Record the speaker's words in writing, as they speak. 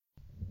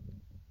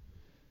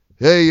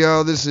Hey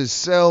y'all, this is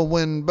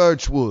Selwyn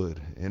Birchwood,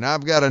 and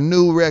I've got a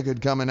new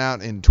record coming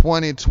out in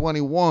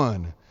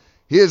 2021.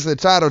 Here's the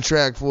title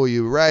track for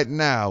you right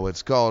now.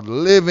 It's called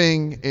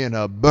Living in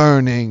a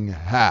Burning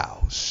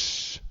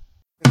House.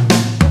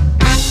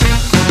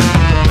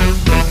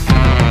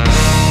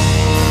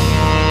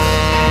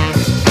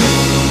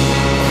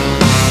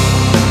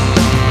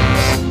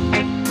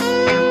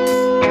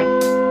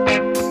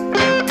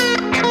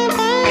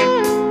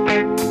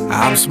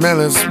 I'm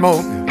smelling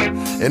smoke,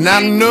 and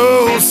I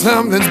know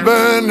something's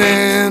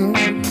burning,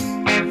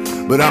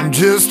 but I'm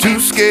just too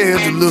scared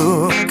to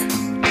look.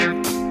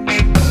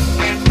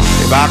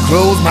 If I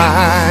close my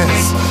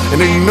eyes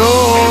and ignore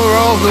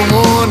all the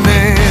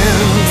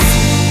warnings,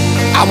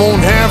 I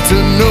won't have to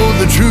know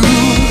the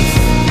truth.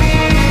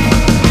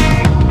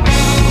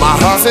 My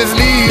heart says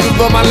leave,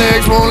 but my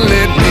legs won't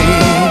let me.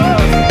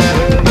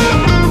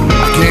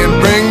 I can't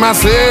bring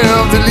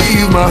myself to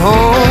leave my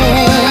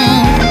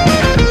home,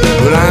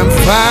 but I'm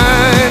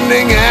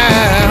finding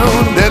out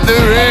that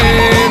there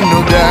ain't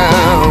no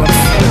doubt.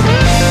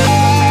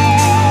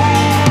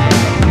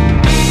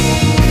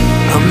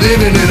 I'm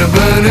living in a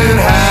burning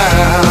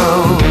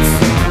house.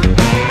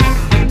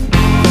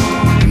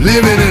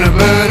 Living in a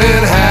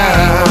burning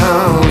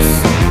house.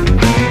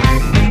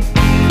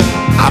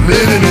 I'm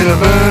living in a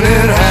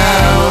burning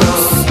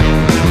house.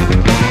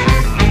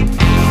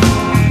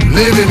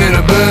 Living in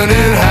a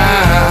burning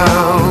house.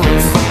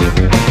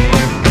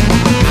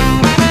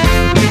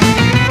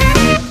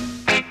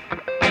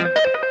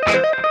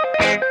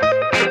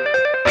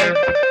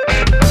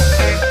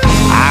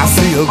 I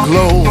see a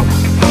glow,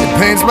 it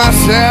paints my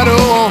shadow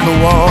on the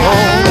wall,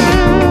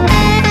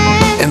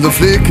 and the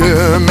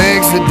flicker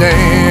makes it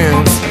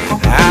dance.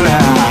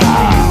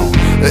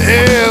 The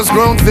air's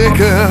grown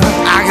thicker,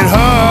 I can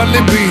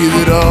hardly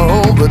breathe at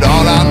all. But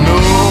all I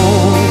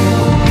know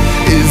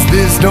is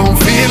this don't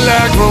feel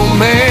like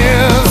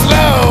romance,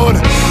 Lord.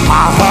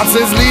 My heart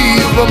says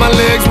leave, but my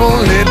legs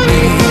won't let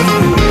me.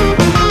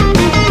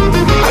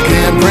 I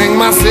can't bring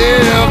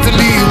myself to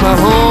leave my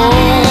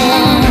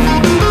home,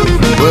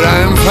 but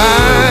I'm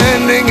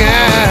finding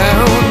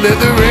out that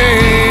there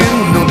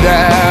ain't no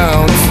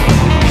doubt.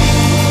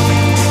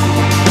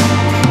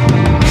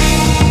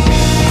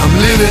 I'm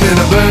living in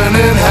a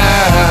burning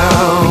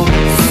house.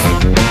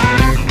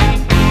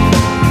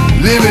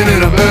 Living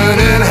in a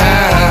burning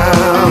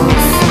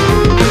house.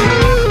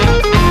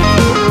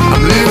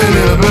 I'm living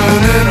in a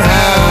burning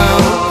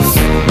house.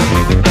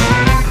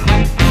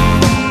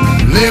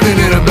 Living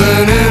in a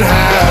burning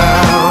house.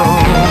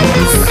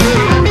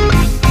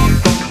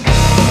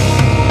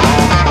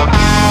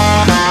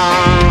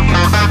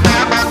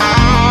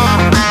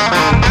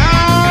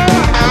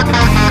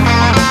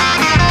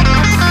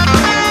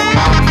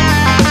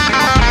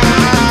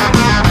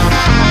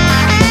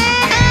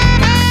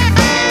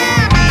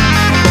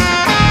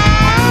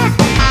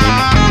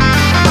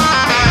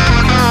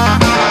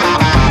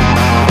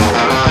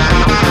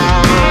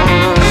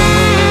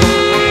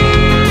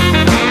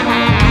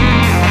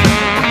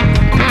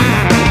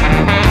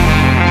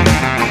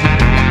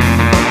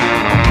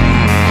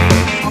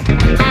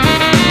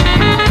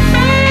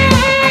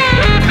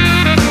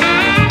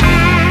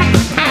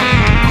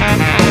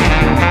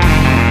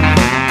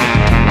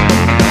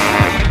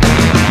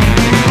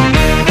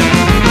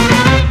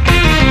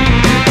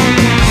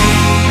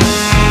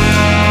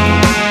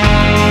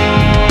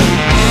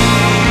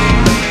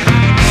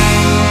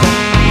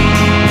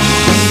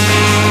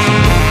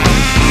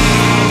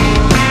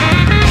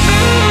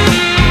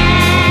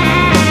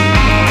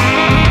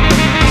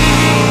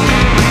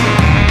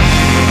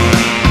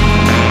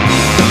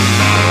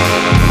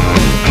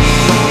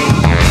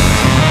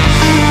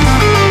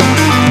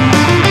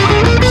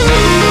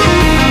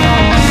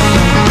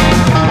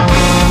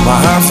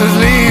 Says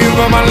leave,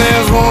 but my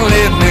legs won't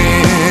let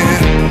me.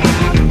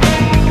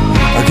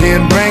 I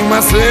can't bring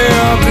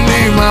myself to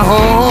leave my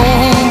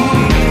home,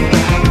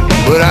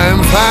 but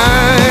I'm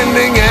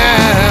finding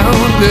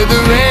out that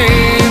there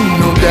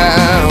ain't no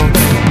doubt.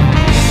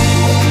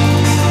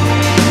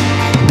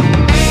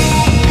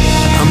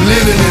 I'm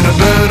living in a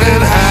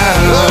burning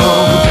house.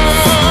 Oh,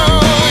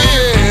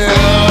 yeah.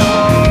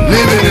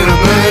 Living in a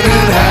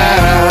burning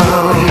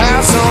house.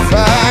 House on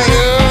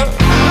fire.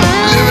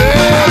 Living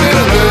in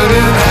a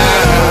burning house.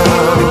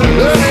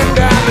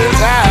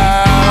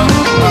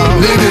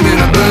 Living in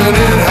a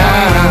burning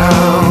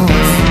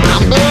house.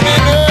 I'm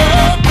burning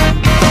up.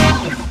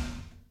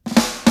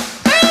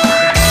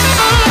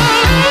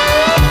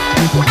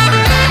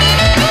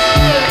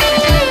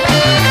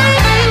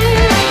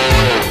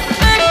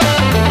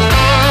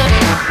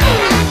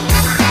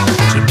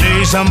 Today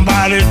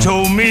somebody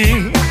told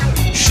me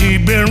she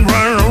been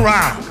running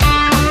around.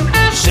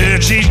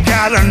 Said she's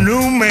got a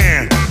new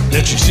man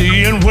that she's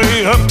seeing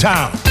way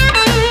uptown.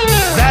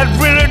 That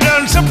really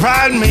doesn't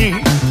surprise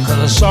me, 'cause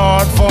I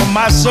saw it for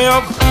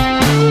myself.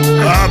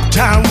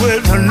 Uptown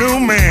with her new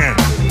man,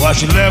 while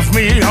she left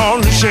me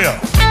on the shelf.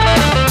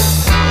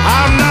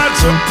 I'm not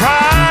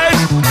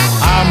surprised,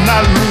 I'm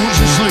not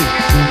losing sleep,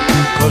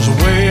 'cause the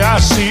way I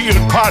see it,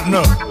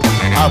 partner,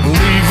 I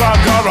believe I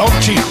got off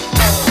cheap.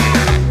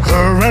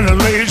 Her and her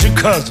lazy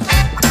cousin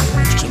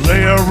used to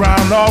lay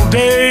around all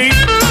day,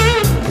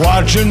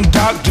 watching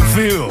Dr.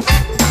 Phil,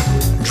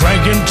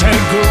 drinking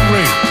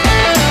Tanqueray.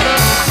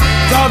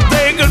 Thought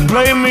they could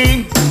play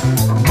me,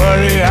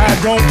 buddy, I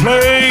don't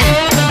play.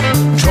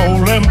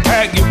 Told them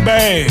pack your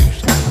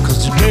bags,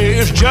 cause today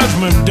is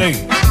Judgment Day.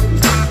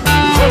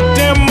 Hooked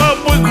them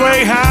up with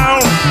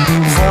Greyhound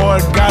before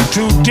it got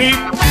too deep.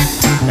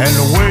 And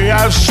the way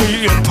I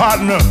see it,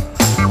 partner,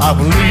 I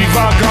believe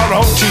I got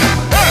off cheap.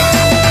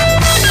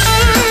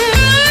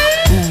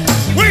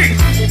 Wait!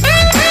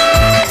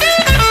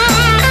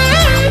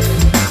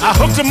 I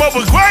hooked them up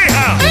with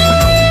Greyhound.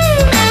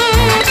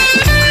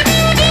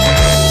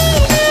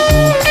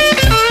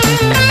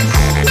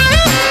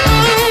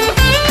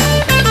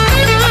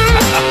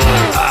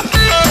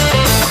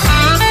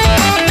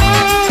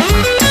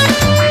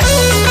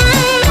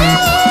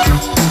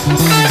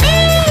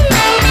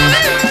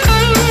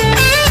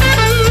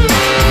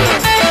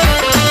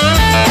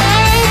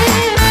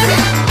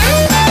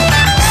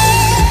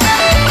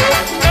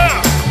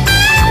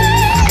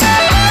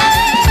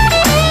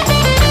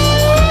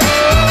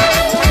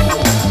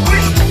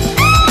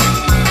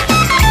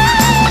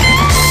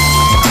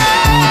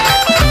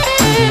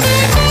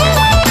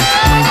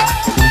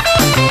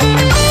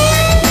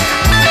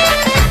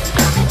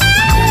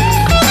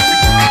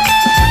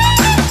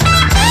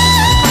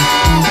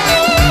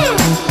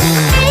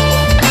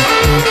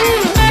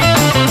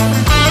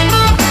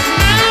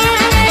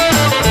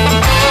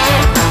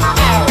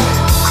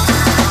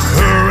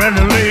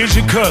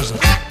 Cousin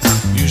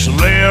used to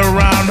lay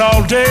around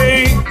all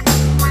day,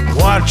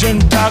 watching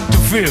Dr.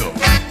 Phil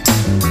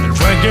and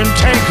drinking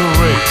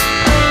Tanqueray.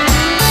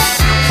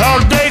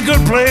 Thought they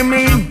could play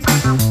me,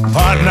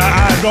 partner,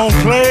 I don't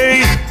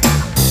play.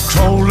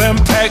 Told them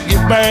pack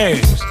your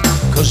bags,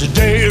 cause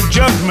today is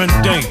Judgment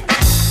Day.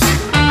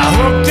 I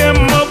hooked them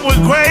up with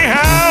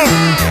Greyhound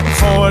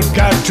before it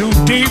got too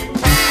deep.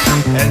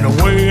 And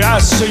the way I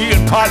see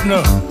it,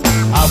 partner,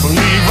 I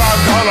believe I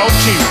got off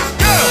cheap.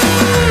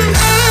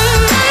 Yeah.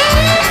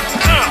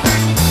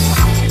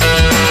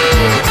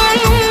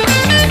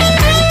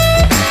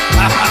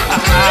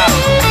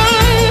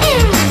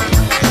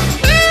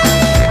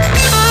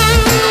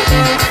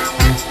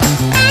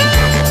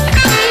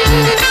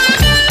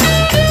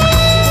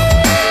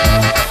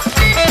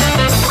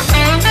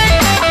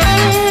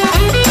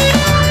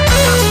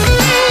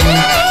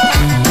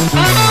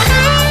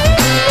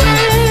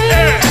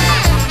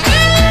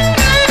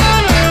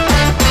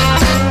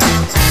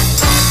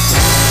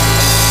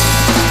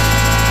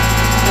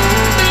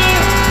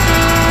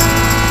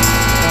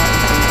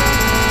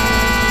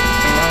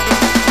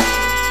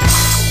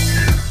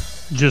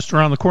 Just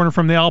around the corner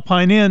from the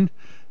Alpine Inn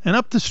and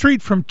up the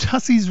street from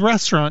Tussie's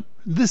Restaurant,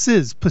 this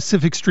is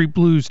Pacific Street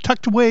Blues,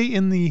 tucked away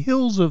in the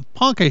hills of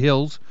Ponca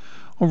Hills,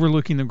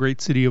 overlooking the great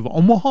city of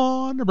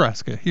Omaha,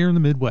 Nebraska, here in the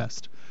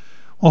Midwest.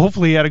 Well,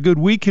 hopefully you had a good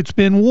week. It's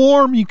been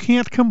warm. You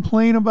can't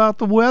complain about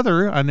the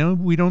weather. I know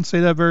we don't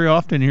say that very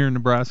often here in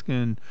Nebraska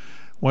and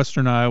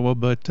western Iowa,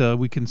 but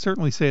we can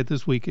certainly say it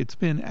this week. It's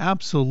been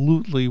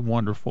absolutely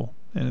wonderful.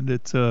 And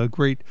it's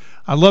great.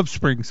 I love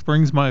spring.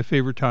 Spring's my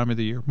favorite time of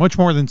the year, much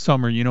more than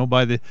summer. You know,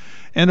 by the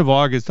end of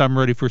August, I'm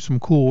ready for some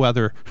cool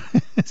weather.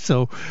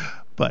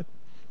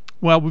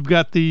 Well, we've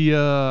got the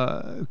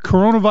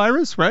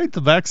coronavirus, right? The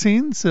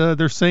vaccines.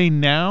 They're saying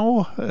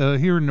now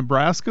here in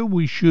Nebraska,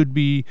 we should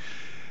be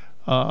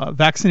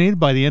vaccinated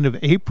by the end of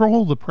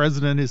April. The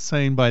president is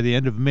saying by the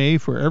end of May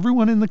for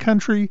everyone in the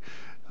country.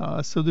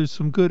 So there's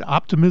some good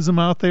optimism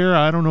out there.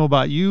 I don't know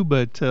about you,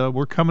 but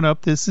we're coming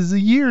up. This is a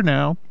year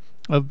now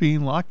of being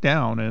locked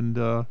down, and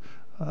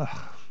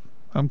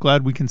I'm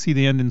glad we can see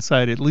the end in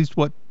sight, at least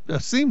what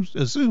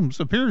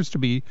appears to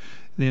be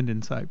the end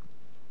in sight.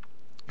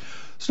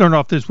 Starting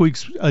off this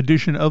week's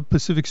edition of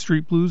Pacific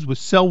Street Blues with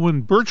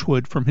Selwyn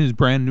Birchwood from his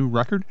brand new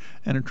record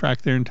and a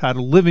track there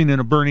entitled Living in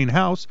a Burning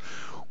House.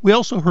 We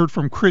also heard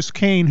from Chris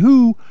Kane,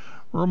 who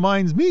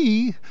reminds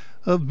me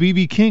of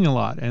B.B. King a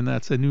lot, and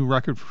that's a new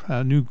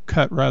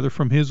cut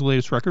from his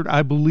latest record,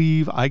 I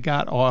Believe I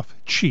Got Off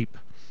Cheap.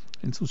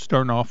 And so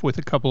starting off with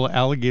a couple of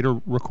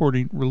Alligator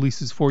recording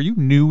releases for you,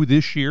 new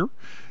this year,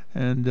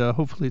 and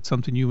hopefully it's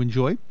something you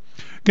enjoy.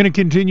 Going to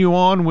continue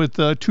on with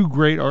two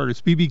great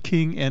artists, B.B.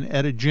 King and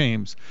Etta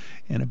James,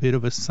 and a bit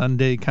of a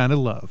Sunday kind of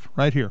love,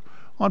 right here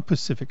on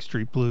Pacific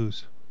Street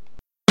Blues.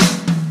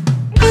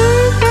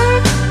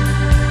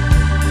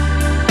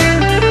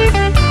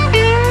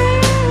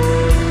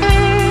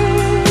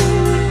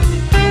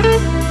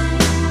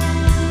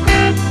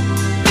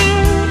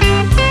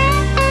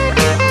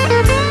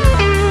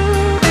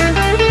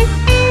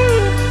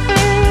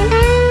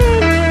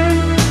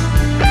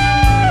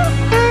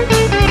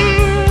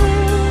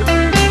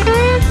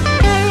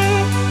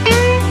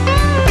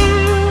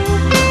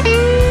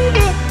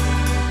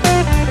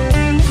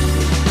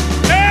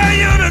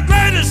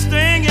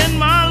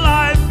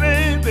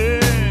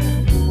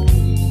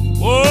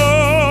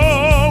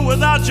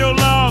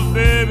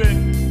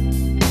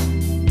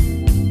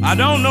 I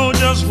don't know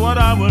just what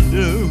I would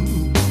do.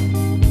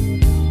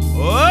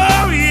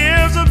 Oh,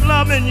 years of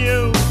loving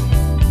you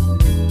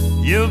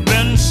You've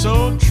been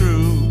so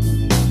true.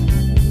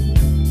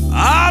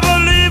 I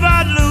believe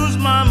I'd lose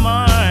my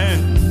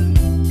mind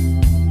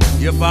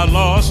if I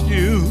lost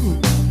you.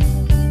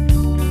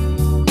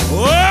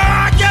 Oh,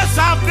 I guess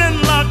I've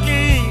been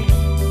lucky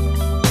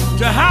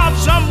to have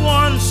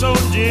someone so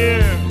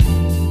dear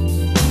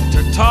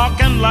to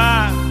talk and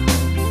laugh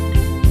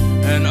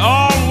and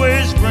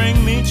always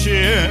bring me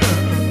cheer.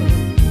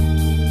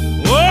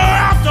 Oh,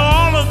 after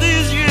all of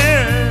these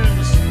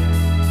years,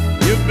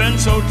 you've been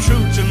so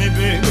true to me,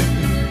 baby.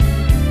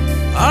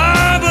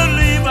 I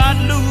believe I'd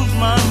lose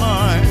my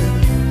mind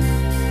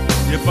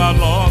if I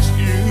lost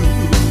you.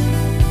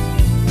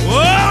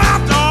 Oh,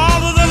 after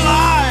all of the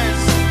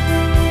lies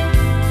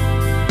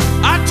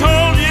I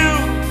told you,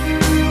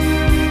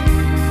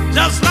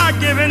 just like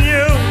giving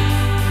you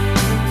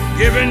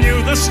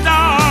the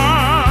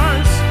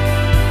stars.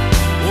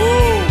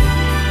 Oh,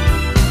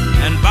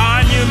 and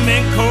buying you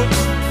mink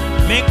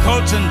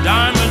coats and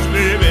diamonds,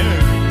 baby.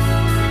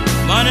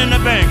 Money in the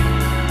bank,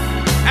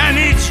 and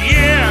each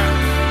year,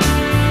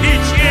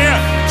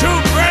 2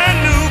 brand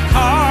new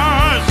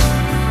cars.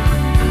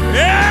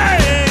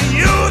 Hey,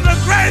 you're the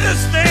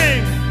greatest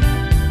thing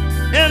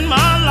in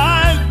my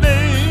life,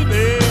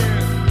 baby.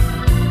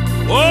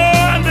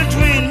 Oh, and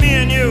between me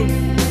and you,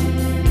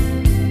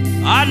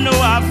 I know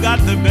I've got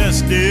the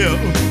best deal.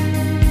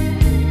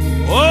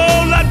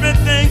 Oh, let me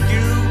thank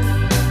you,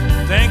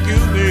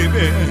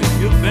 baby.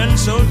 You've been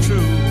so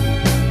true.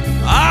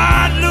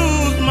 I'd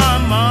lose my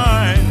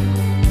mind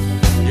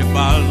if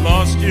I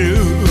lost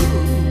you.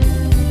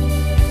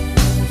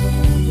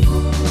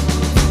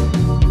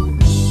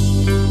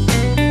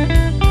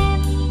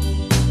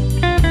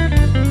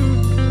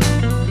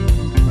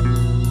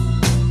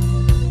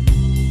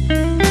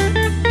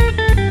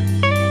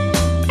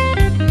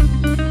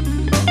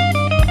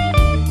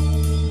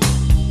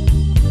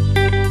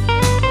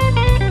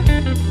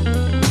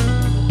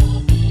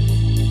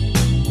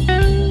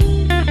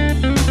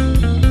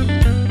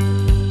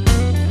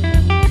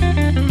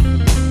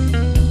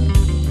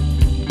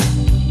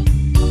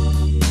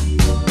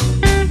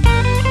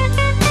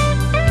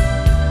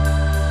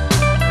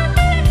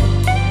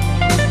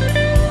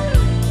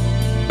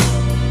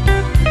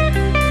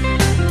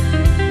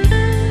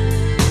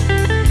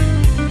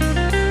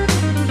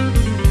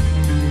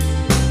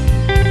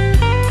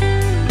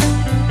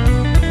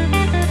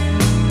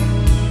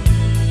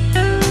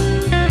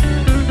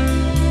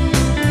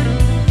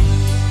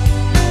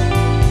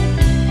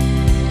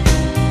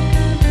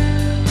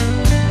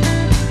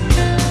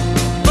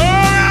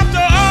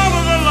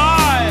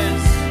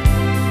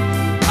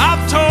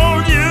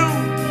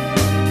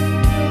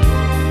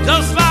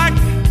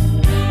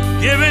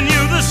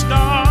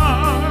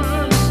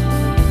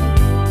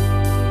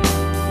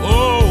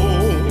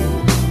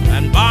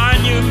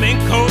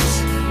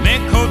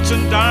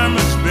 And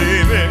diamonds,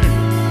 baby,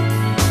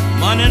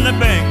 money in the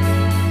bank,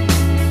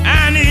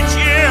 and each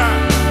year,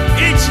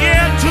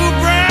 2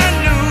 brand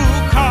new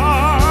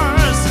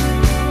cars.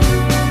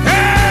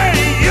 Hey,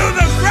 you're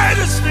the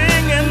greatest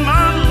thing in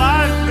my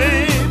life,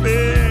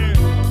 baby.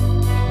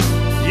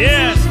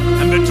 Yes,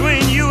 and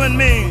between you and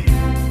me,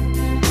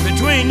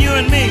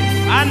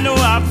 I know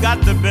I've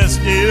got the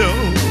best deal.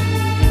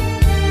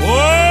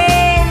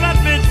 Oh,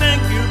 let me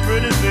thank you,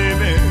 pretty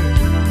baby,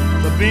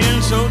 for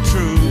being so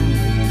true.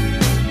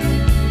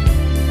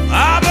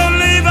 I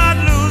believe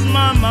I'd lose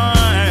my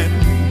mind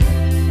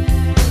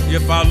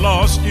if I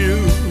lost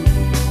you.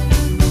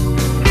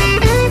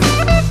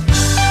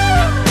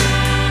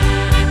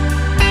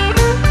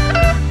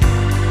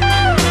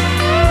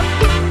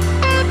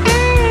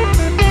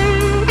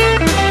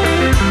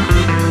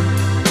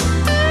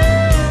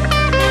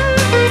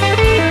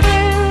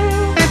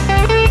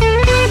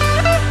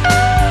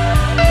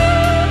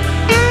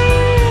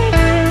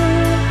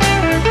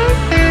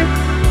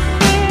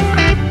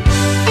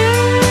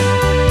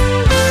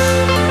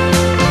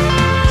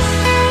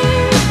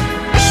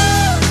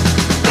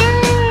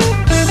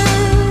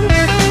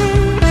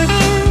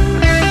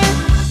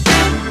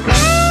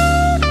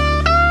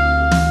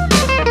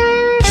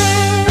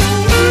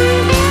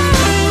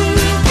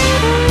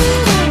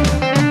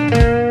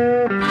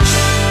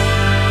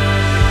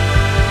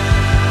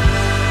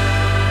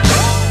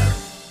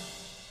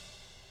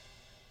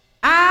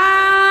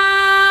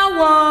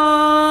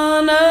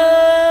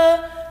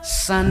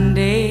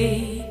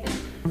 Sunday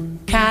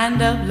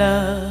kind of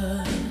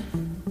love,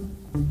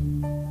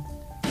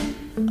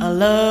 a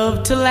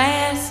love to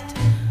last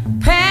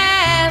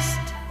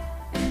past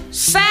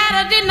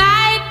Saturday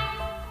night,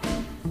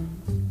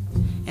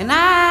 and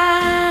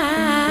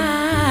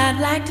I'd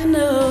like to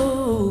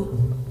know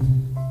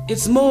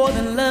it's more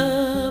than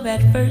love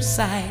at first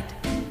sight,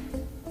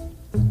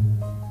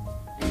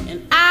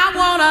 and I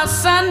want a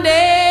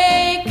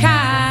Sunday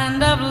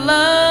kind of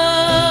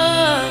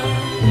love.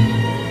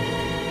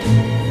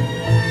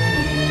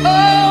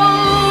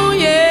 Oh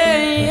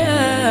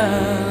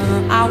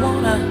yeah, I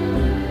want a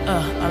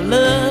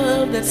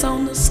love that's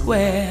on the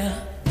square.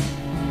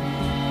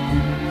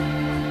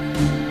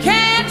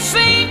 Can't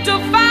seem to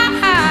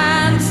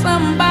find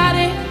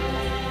somebody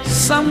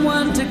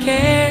someone to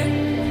care,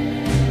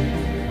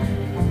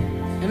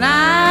 and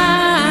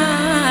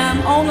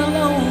I'm on a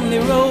lonely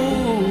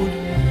road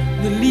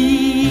that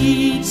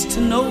leads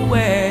to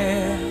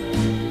nowhere.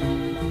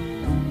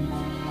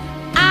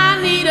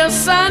 I need a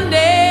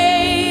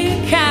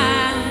Sunday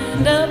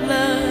kind of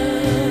love.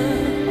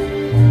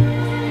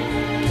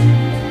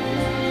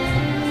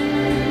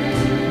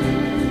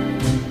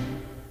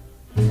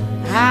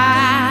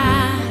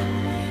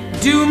 I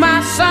do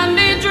my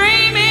Sunday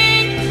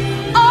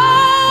dreaming,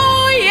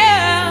 oh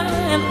yeah,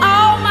 and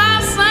all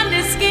my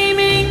Sunday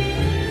scheming,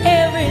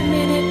 every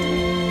minute,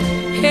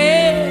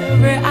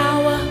 every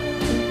hour,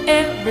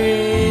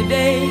 every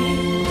day.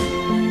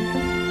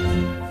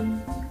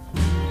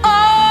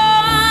 Oh,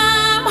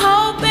 I'm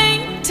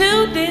hoping to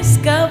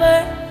discover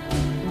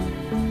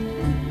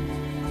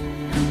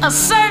a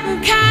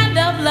certain kind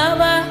of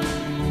lover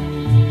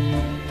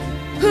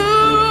who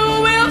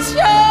will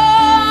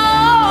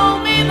show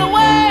me the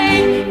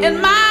way, and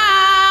my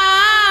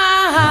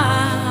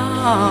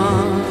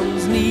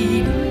arms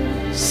need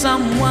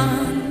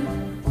someone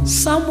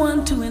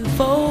to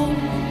enfold,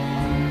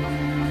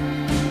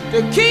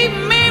 to keep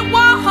me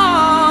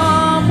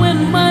warm when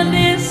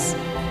Mondays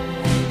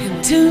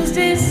and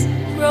Tuesdays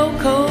grow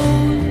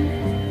cold.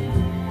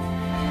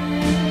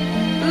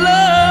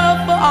 Love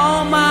for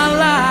all my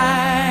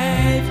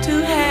life to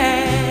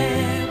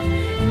have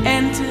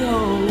and to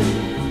hold.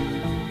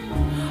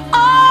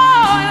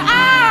 Oh, and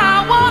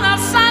I want a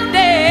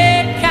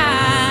Sunday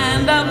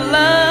kind of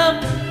love.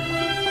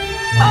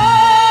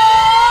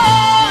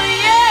 Oh,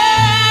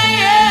 yeah,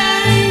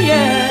 yeah,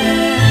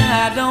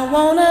 yeah. I don't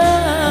want a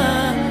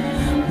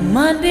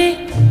Monday,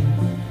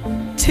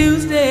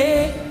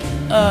 Tuesday,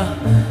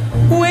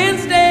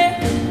 Wednesday,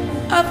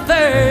 a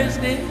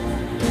Thursday,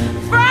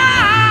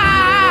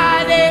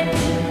 Friday,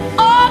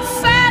 or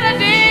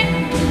Saturday,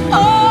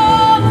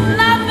 oh,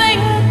 nothing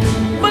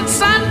but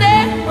Sunday.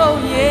 Oh,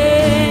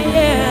 yeah,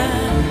 yeah.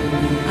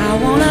 I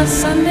want a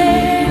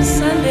Sunday,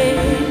 Sunday.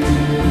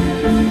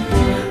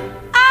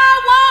 I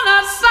want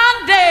a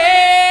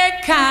Sunday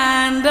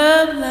kind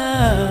of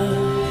love.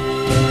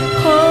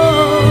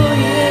 Oh,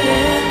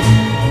 yeah.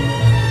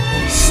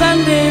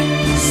 Sunday,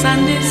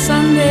 Sunday,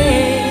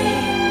 Sunday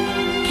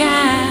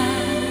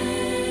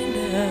kind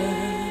of.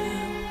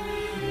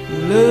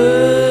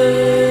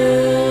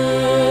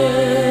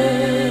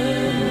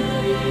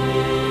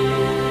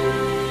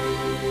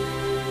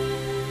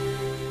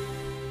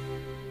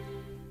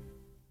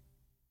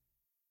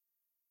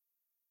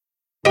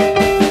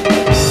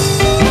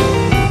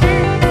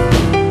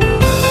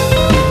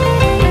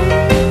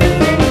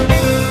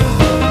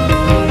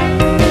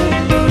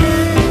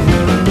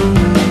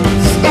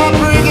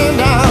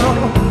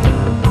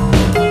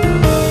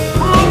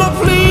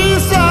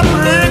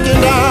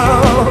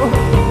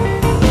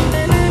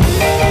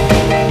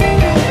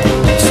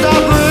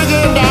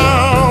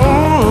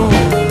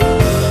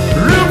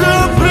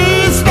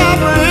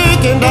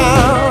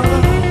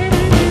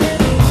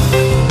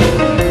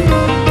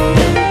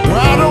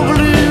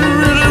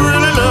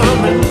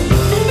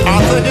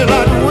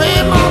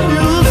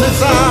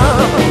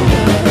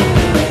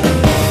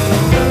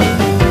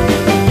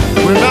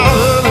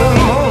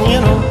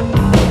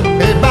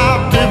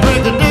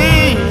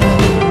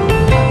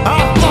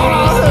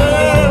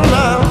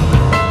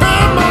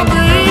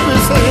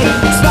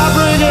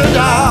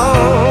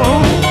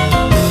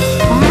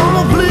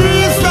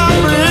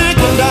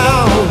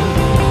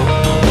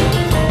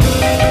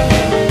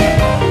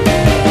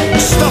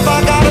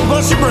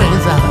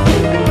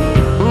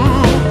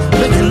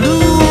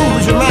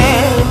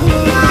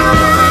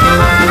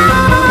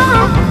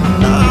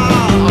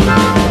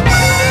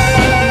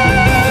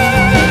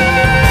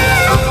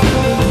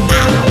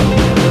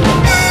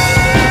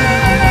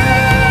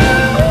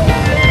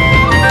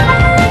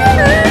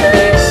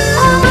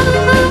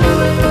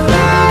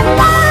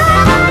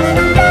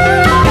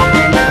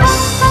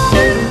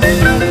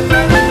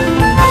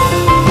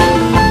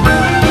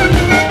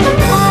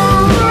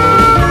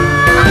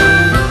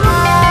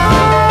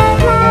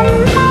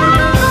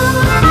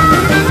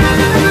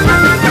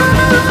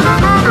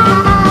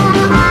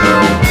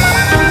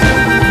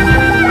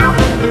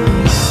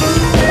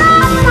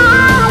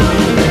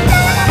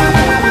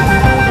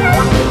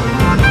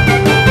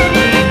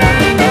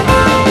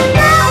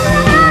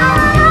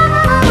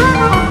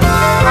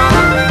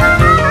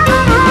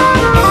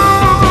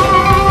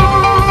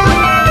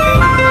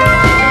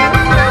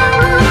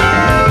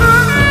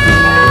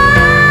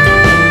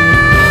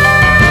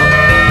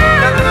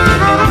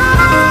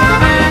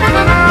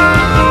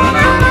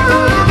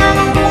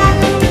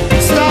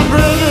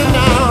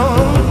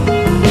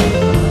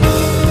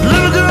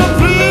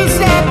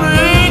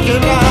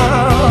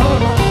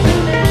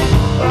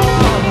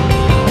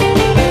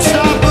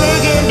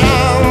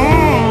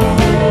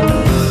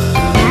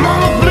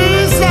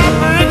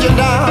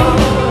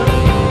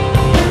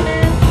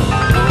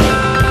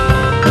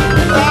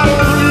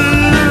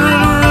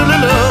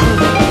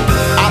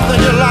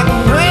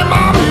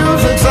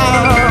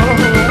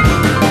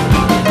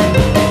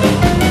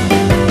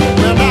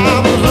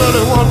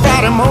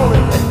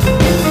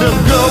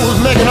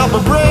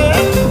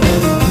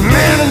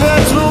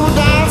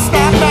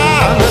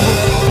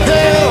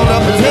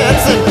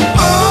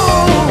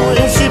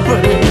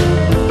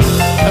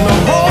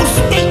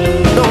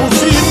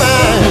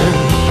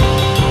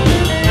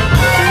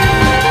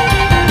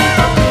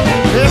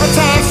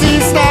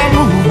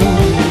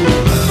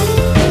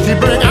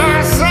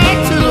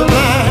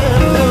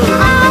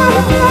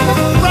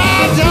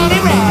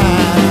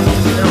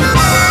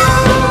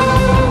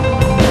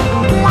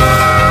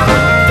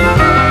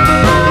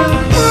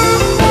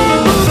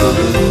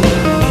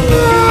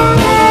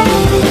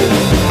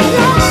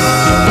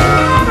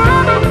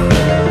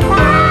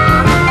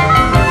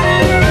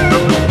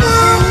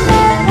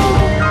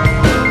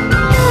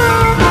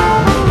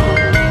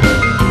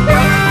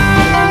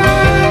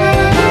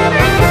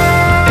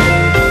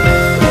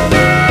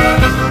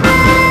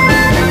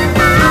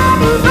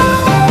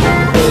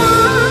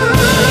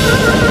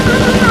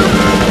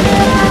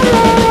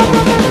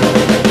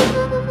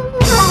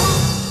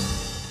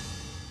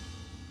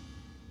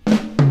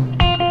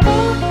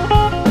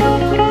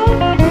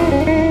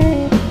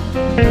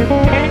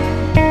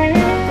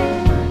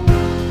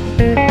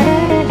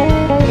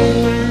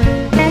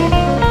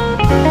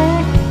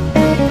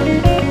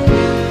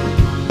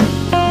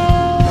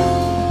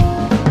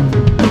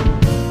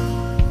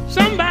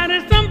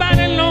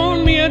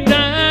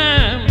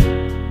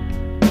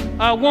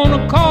 I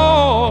wanna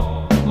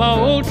call my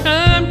old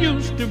time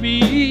used to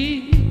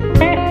be.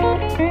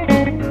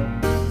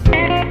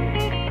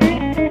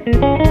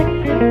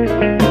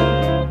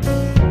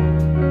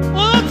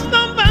 Oh,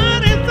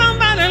 somebody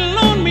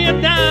loan me a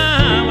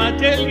dime. I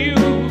tell you,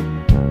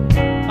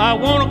 I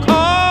wanna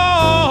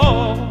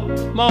call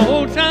my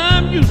old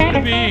time used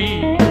to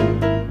be.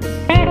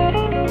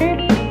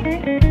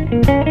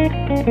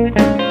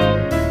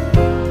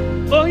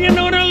 Oh, you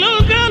know the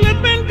little girl has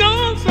been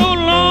gone so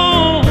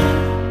long,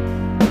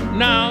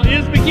 now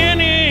it's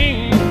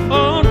beginning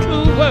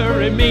to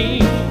worry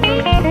me.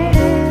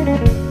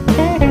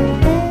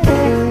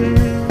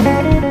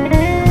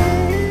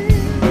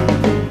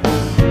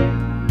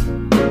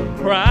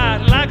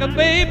 Cried like a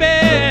baby,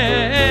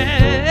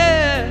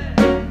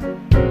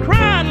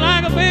 cried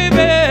like a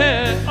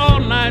baby all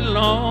night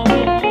long.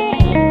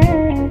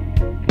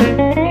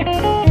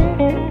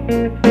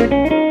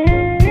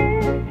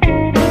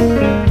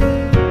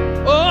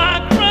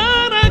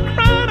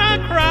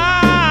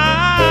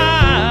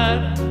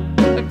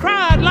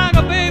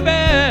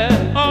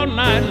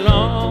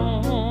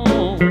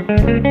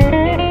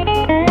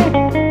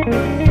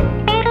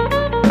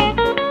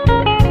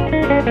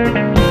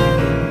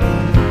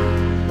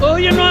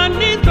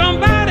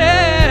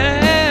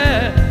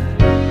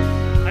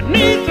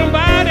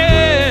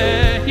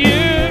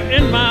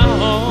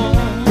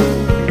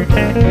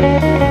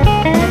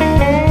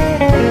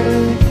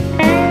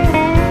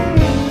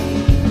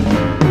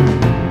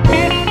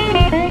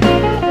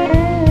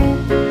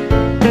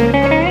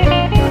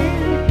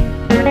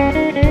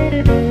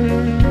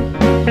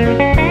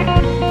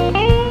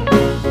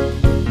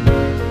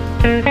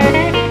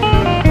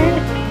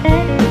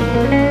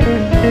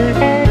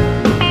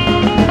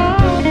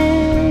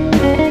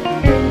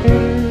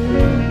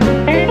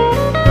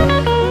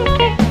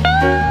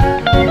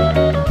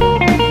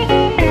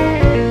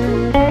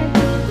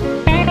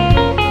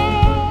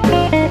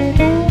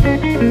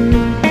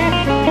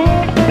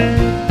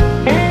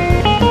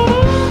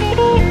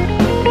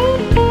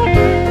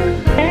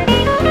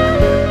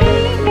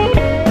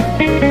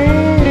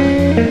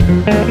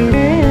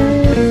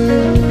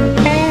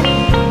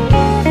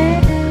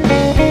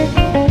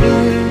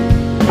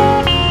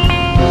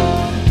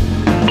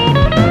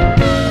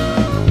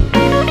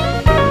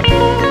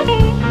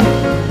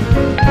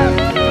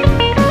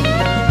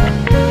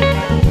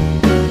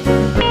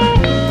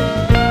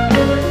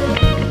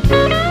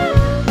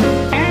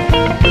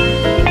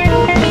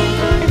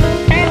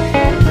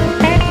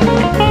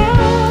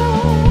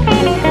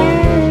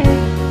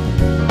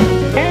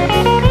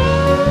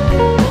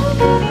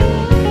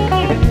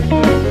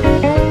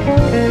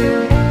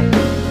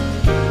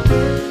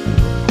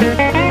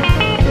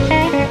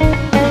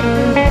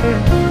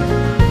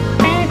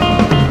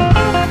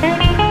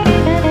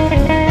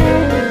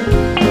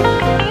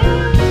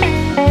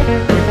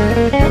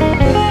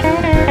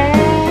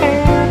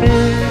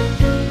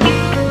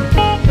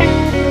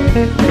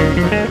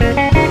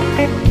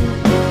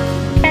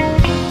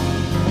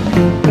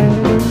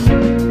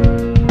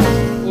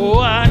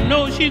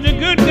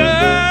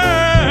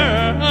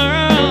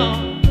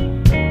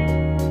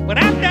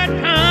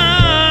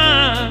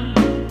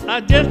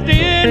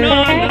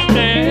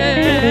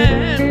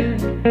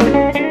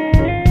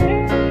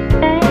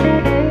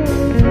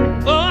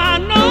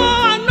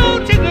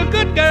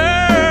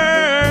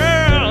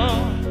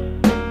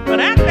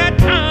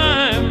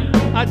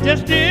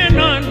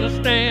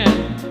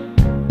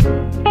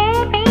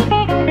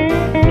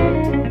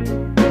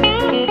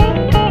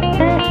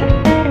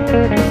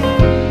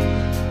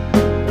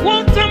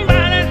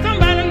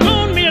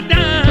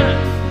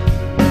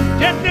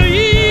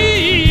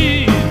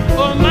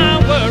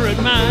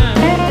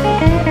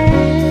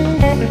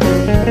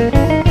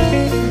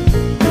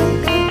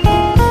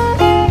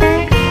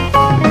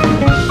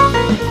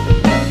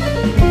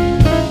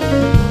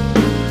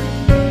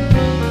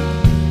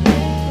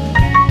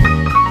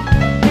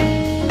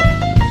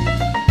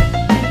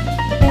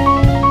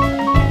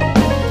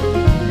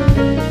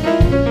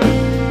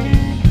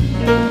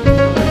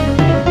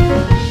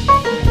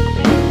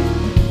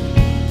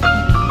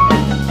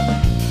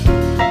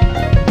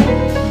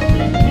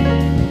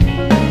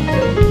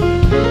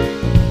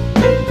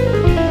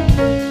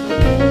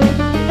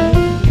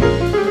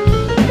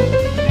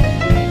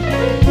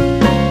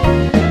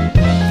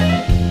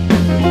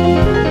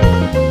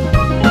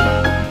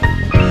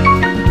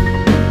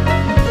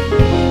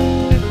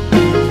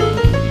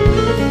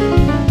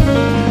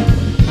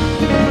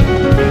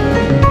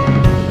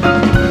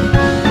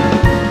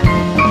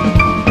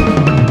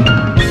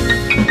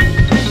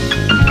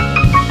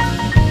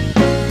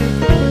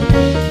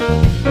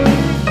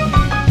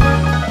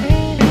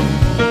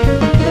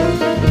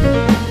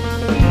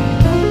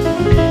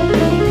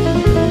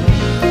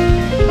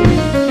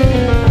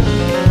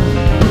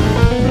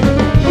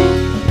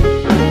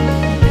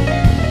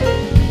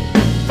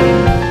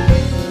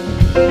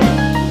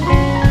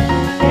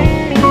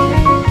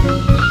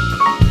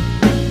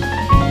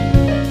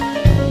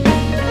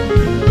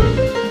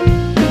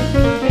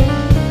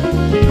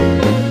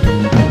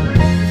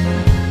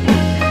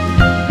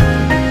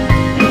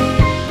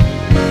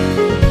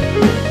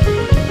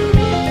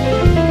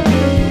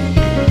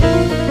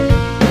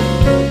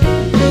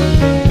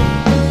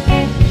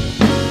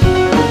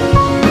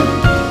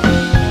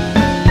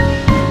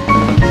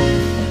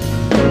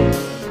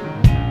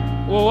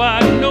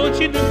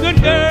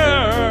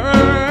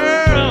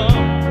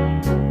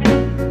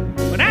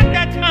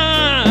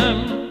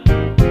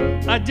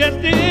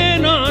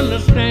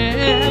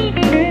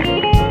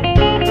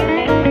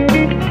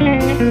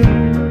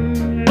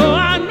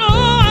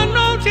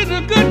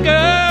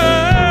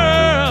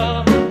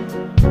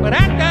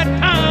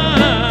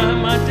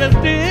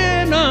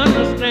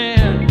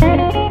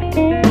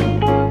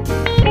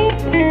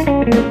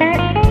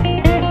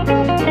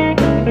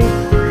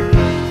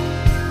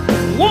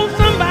 Won't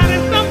somebody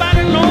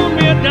loan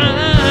me a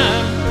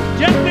dime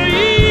just to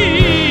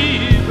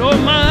ease all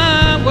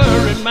my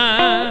worried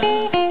mind?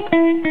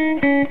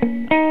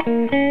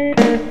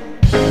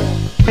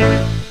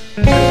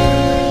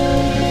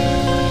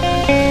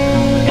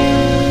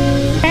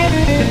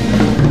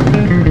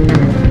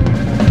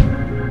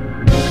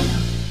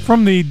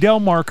 From the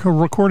Delmark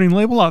recording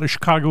label out of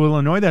Chicago,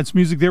 Illinois, that's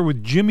music there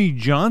with Jimmy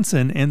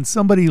Johnson and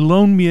Somebody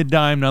Loaned Me a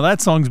Dime. Now, that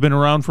song's been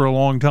around for a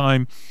long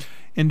time,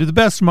 and to the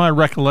best of my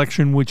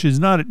recollection, which is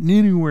not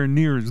anywhere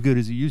near as good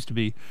as it used to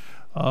be,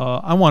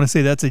 I want to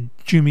say that's a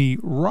Jimmy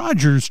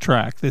Rogers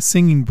track, the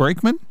Singing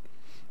Brakeman.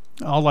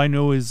 All I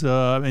know is in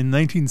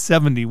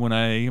 1970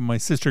 when my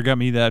sister got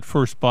me that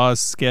first Boz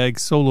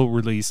Scaggs solo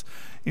release,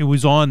 it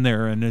was on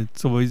there, and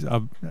it's always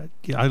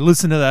I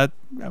listened to that.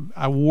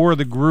 I wore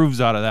the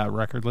grooves out of that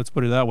record. Let's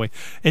put it that way.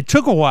 It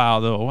took a while,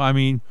 though. I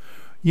mean,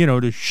 you know,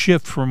 to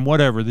shift from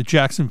whatever the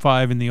Jackson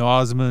 5 and the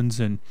Osmonds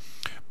and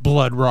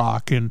Blood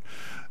Rock and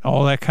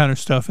all that kind of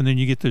stuff, and then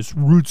you get this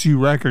rootsy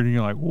record, and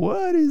you're like,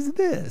 what is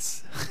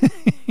this?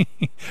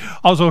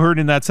 Also heard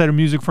in that set of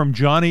music from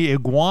Johnny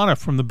Iguana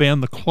from the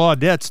band The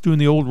Claudettes doing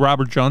the old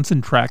Robert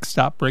Johnson track,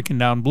 Stop Breaking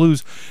Down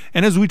Blues.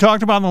 And as we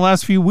talked about in the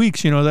last few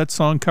weeks, you know, that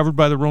song covered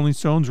by the Rolling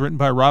Stones, written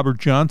by Robert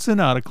Johnson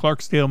out of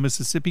Clarksdale,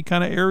 Mississippi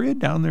kind of area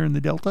down there in the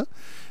Delta.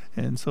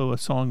 And so a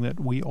song that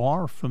we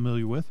are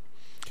familiar with.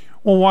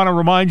 We'll want to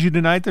remind you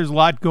tonight there's a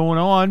lot going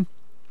on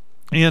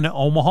in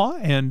Omaha,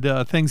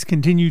 and things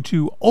continue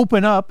to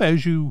open up,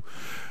 as you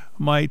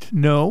might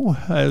know,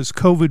 as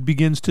COVID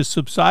begins to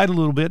subside a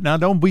little bit. Now,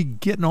 don't be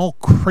getting all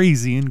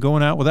crazy and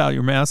going out without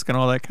your mask and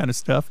all that kind of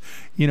stuff.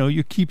 You know,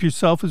 you keep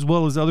yourself as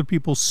well as other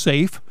people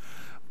safe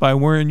by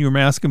wearing your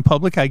mask in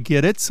public. I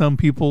get it. Some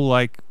people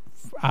I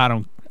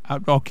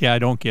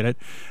don't get it.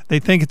 They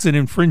think it's an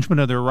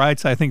infringement of their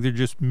rights. I think they're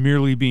just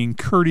merely being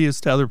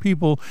courteous to other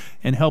people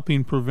and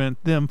helping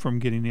prevent them from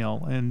getting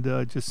ill. And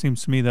it just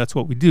seems to me that's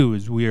what we do,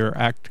 is we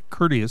act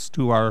courteous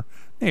to our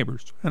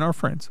neighbors and our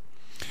friends.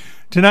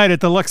 Tonight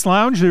at the Lux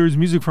Lounge, there is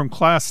music from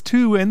Class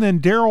 2, and then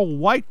Daryl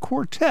White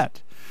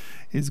Quartet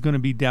is going to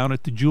be down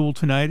at the Jewel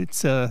tonight. It's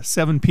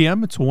 7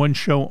 p.m. It's one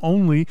show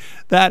only.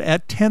 That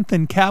at 10th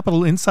and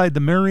Capitol inside the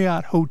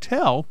Marriott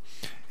Hotel.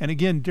 And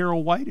again,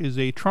 Daryl White is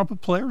a trumpet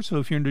player, so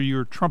if you're into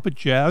your trumpet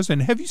jazz,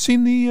 and have you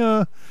seen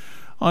the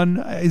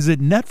is it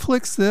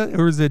Netflix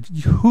or is it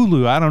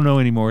Hulu? I don't know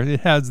anymore. It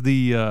has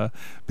the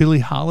Billie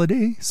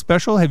Holiday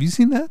special. Have you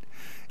seen that?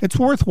 It's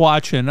worth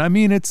watching. I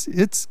mean, it's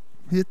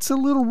a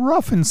little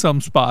rough in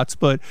some spots,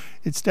 but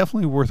it's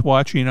definitely worth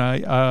watching.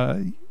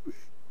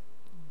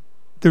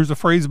 There's a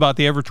phrase about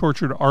the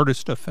ever-tortured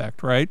artist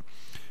effect, right?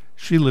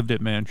 She lived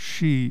it, man.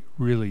 She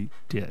really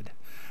did.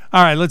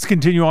 All right, let's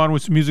continue on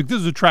with some music. This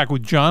is a track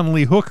with John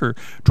Lee Hooker.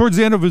 Towards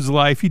the end of his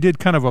life, he did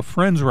kind of a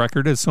Friends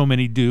record, as so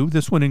many do.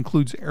 This one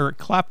includes Eric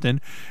Clapton,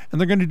 and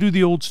they're going to do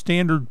the old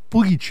standard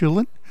Boogie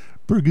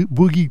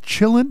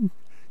Chillin'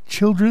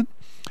 Children.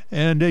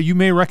 And you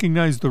may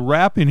recognize the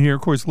rap in here.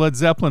 Of course, Led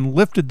Zeppelin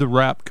lifted the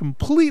rap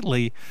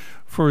completely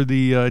for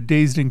the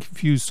Dazed and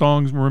Confused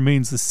Songs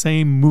Remains the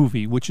Same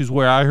movie, which is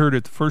where I heard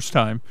it the first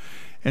time.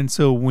 And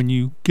so when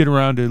you get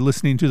around to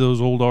listening to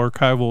those old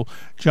archival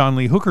John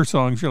Lee Hooker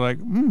songs, you're like,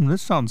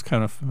 this sounds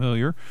kind of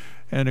familiar.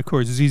 And, of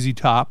course, ZZ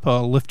Top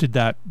lifted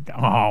that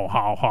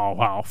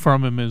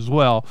from him as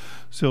well.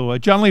 So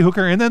John Lee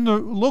Hooker, and then the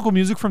local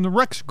music from the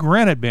Rex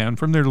Granite Band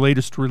from their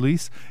latest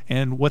release,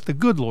 and What the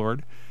Good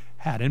Lord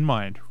Had in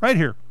Mind, right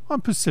here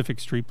on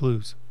Pacific Street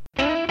Blues.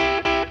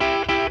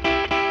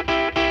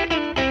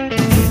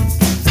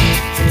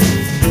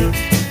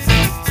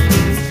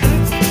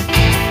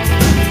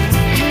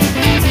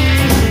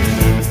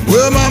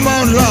 Well, my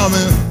mom loved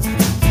me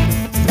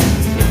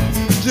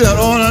till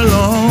all night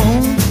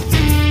long.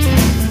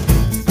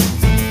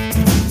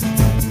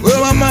 Well,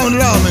 my mom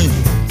loved me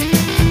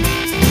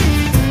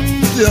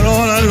till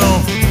all night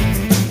long.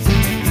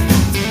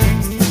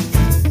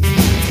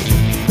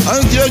 I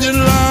was judging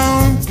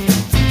long.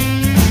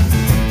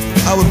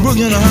 I was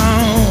booking the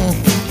hound.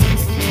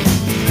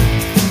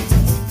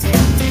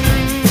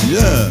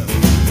 Yeah.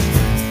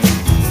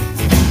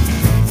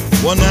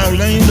 One night I was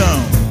laying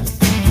down.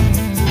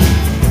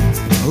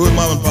 I heard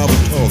Mama and Papa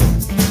talking.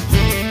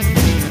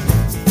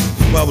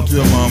 Papa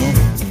tell Mama,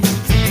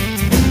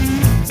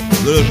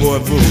 little boy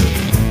boogie.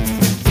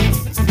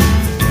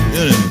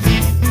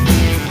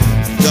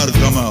 Gotta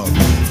come out.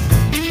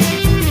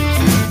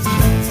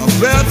 I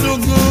felt so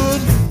good.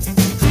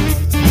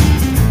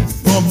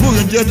 I'm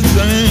boogie just the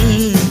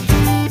same.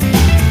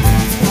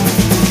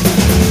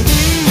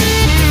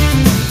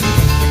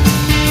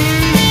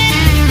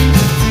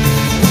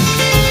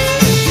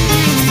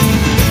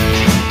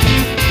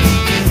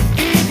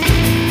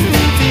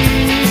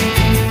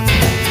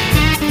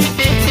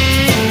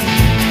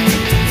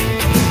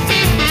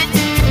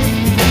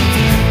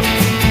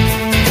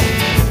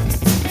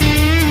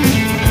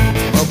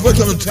 I went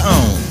to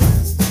town.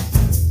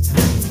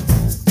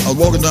 I was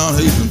walking down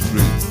Hastings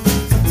Street.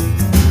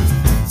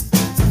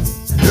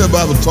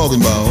 Everybody was talking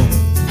about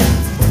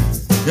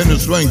in the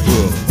swing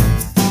club.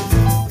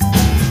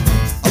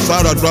 I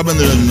thought I'd drop in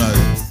there tonight.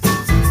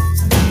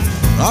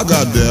 I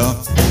got there.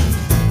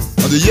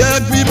 The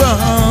young people,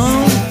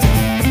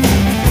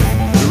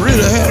 they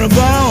really had a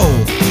ball.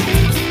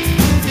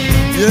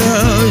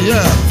 Yeah,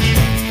 yeah.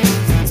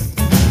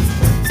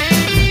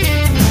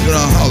 Then I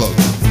holler,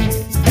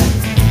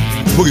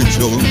 boogie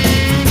children.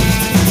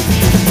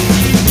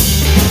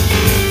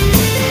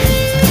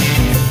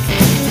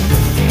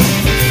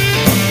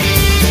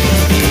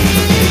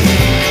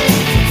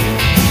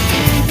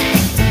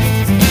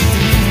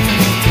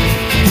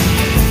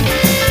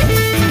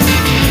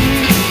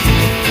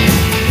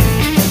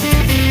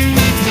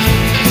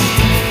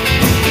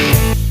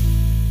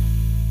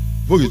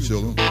 Boogie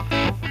children.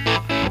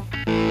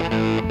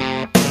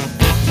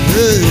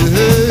 Hey,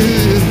 hey,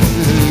 hey.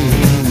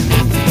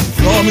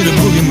 Call me the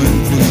boogeyman,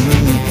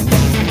 boogeyman.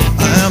 I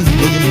am the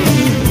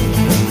boogeyman.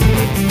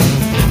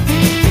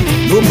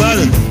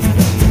 Nobody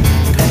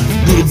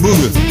do the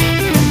boogie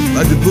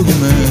like the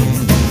boogeyman.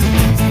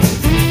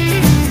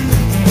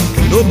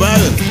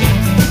 Nobody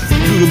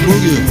do the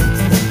boogie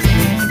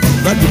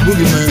like the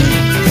boogeyman.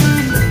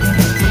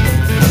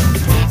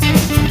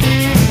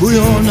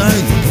 Boogie all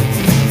night.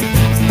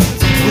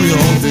 Boogie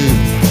all day.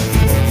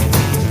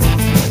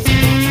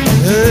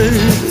 Hey,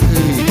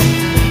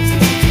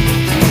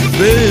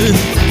 baby,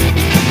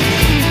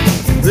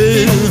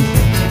 baby.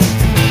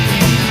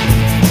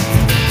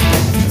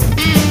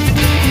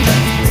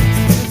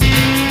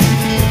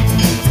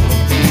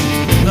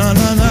 Na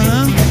na na na.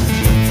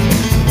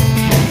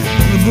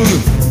 The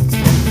boogie.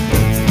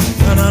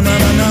 Na na na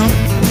na na.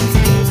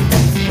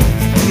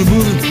 The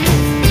boogie.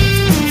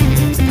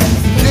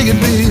 Shake it,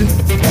 baby.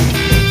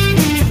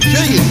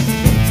 Shake it.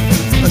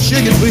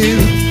 Shake it,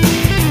 baby.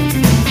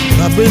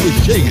 My baby,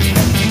 shake it.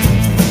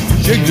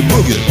 Shake the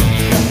boogie.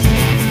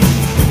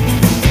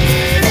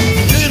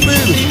 Shake it,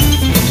 baby.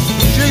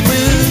 Shake,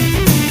 baby.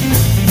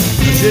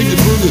 Now shake the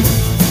boogie.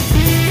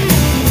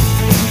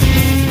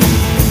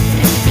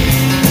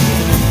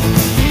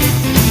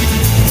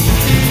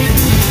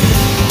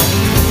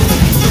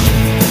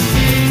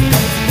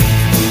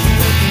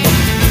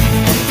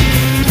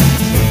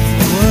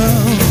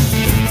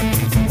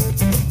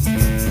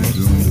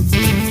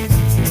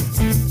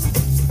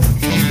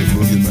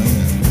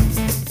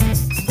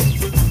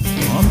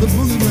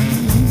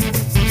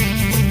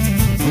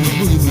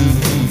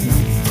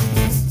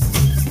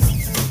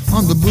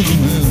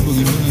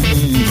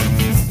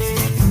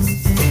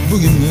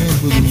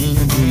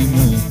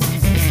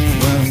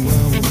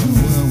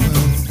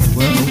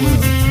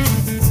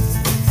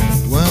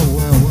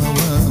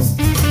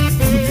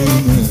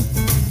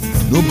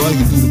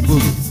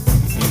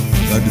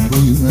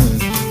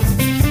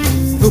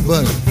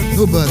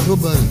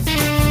 Nobody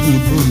do the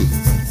boogie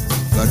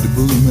like the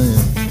boogie man.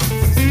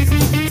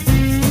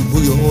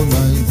 Boogie all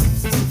night,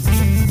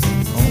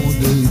 all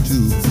day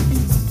too.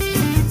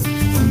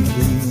 I'm the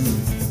boogie man.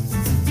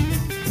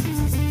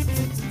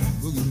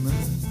 Boogie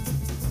man.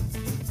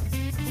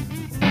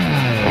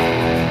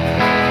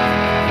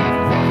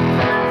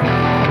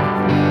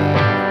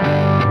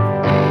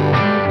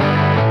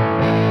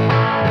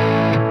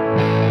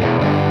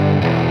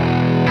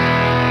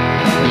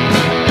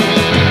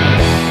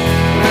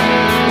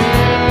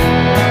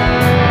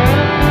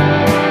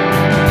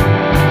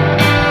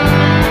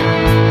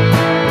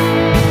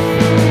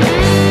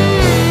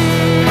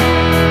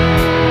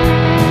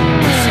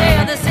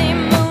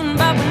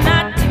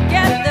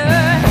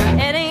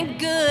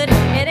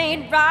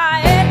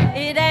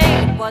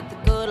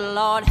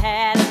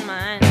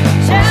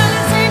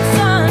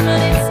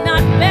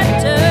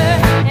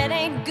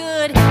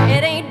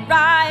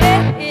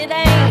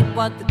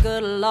 What the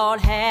good Lord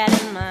had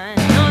in mind.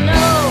 No, no,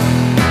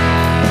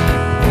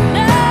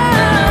 no,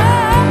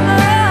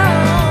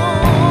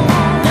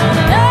 no,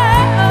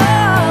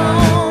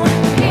 no,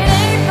 it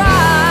ain't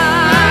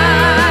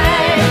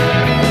right.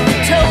 He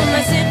told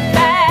me sit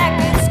back,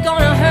 it's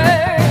gonna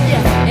hurt ya.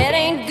 It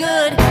ain't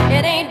good,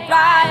 it ain't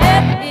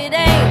right. It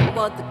ain't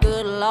what the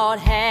good Lord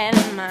had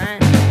in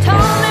mind.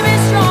 Told me be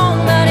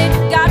strong, but it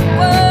got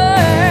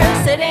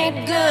worse. It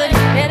ain't good,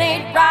 it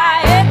ain't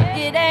right.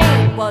 It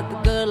ain't what the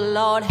good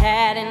Lord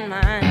had in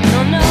mind. No,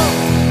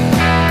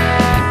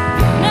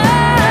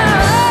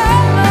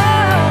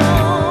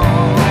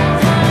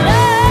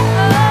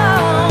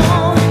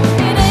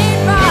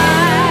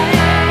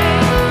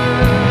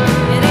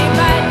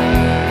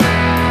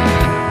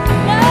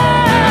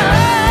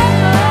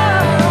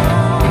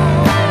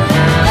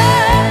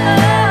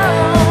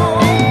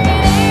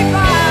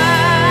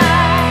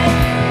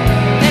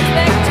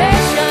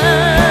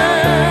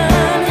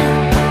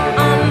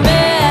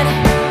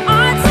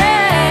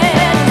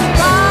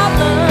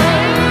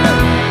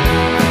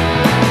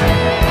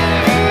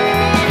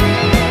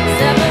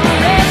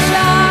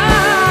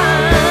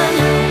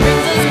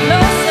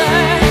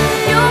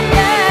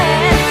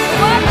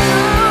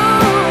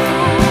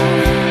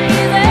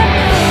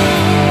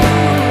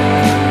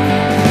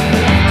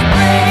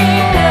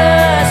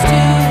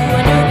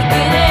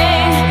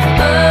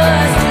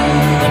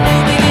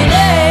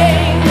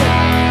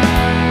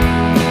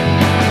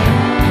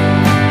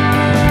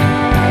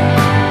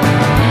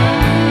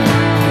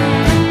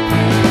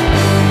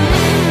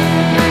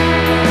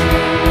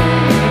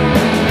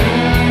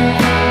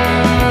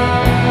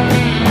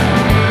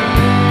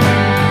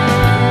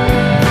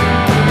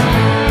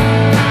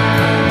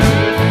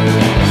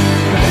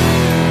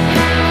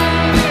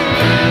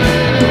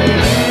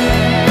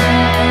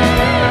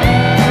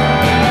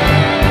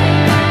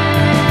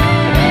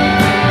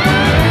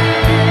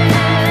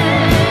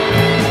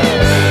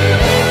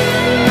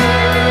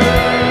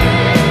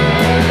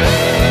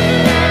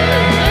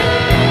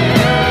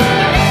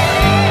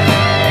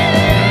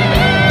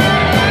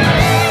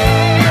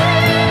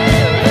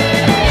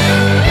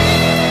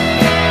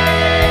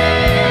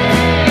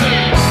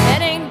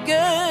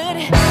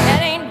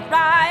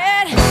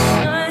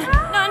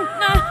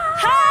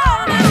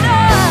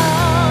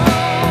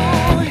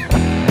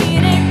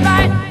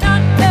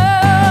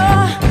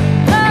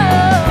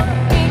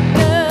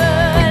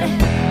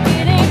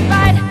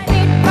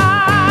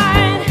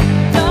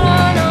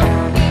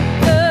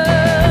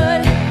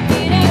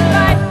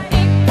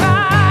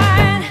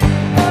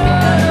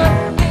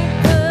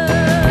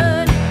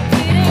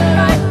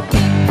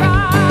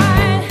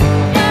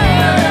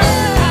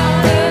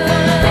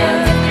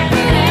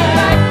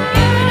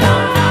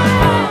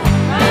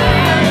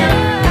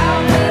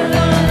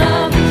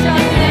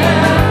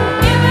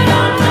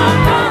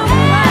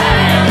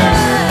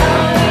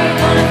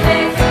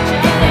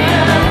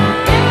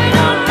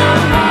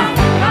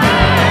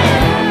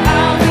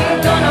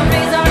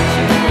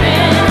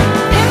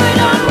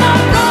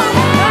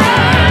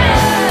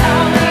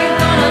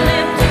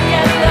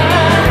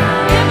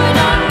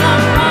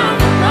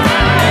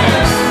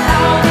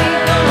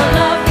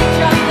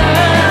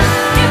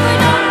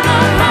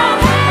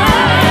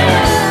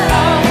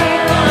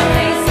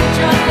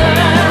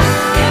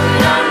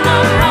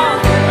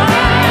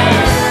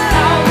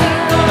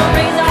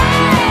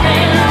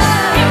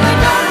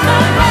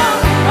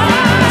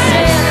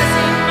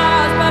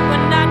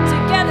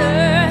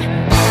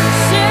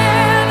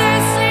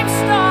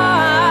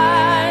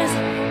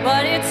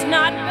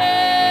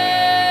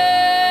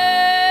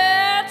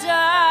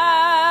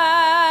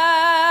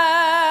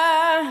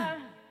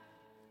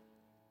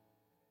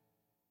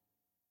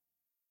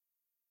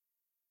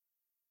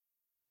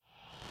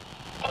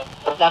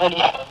 à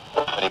relief.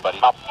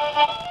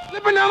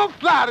 Slipping down a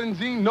sliding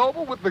Gene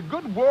Noble with the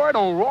good word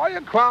on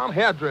Royal Crown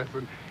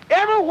hairdressing.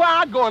 Everywhere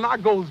I go, and I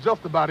goes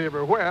just about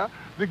everywhere,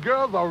 the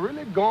girls are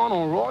really gone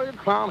on Royal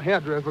Crown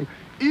hairdressing.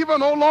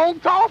 Even old Long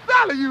Tall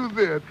Sally used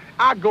it.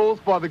 I goes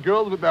for the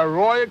girls with that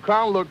Royal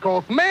Crown look,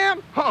 cause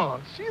man,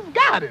 she's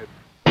got it.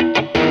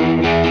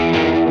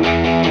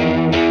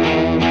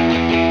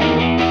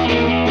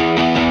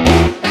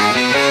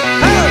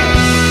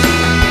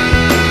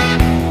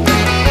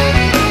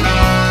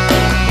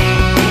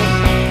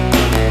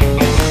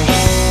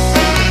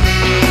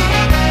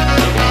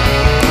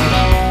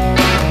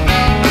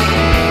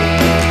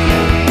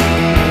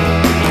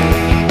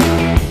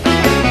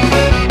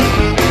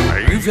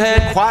 You've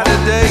had quite a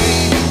day.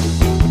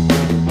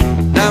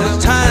 Now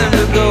it's time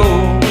to go.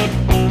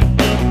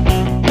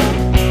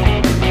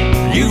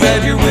 You've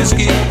had your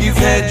whiskey, you've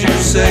had your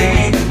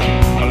say.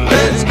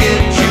 Let's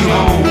get you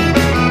home.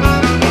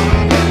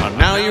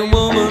 Now your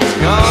woman's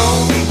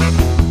gone,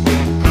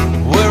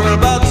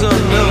 whereabouts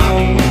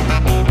unknown.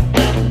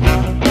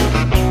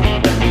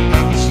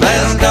 This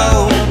last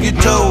call, you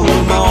told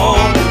them all.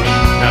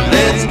 Now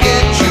let's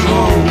get you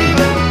home.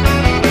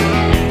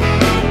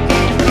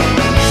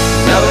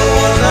 No, it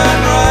was not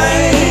right.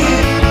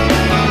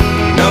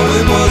 No,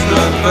 it was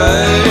not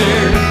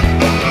fair.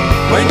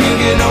 When you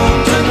get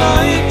home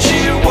tonight, she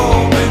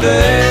won't be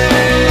there.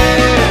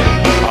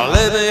 I'll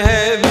let me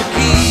have your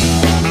key.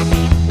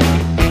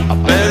 I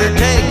better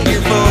take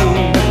your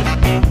phone.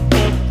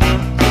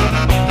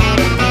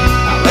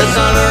 Now let's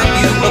not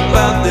argue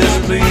about this,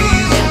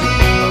 please.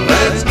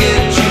 Let's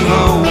get you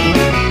home.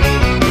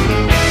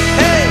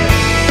 Hey,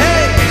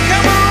 hey,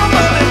 come on,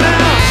 buddy,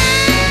 now.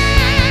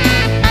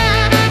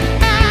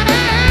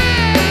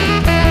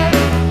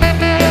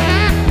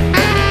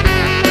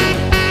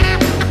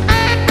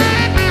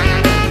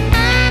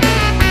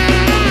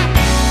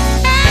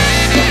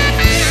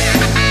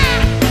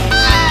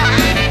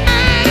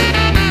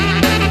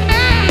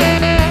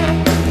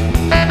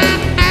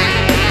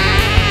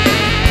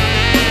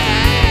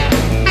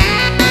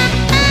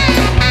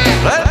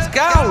 Let's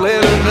go,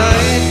 little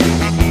night,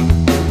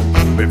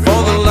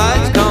 before the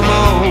lights come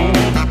on.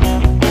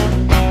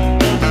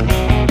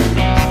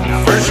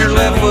 First your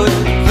left foot,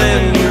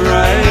 then your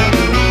right.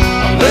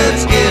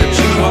 Let's get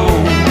you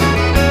home.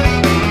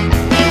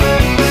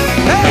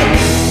 Hey!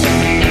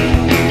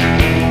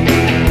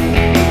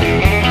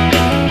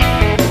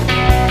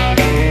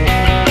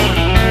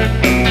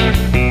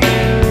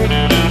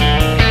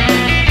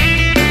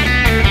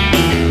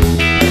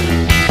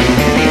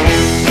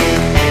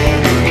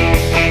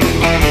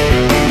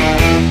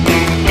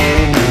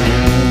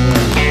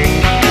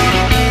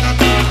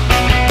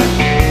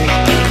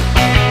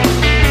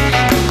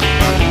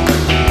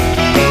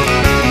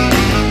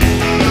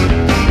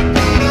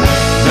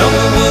 No,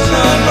 it was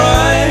not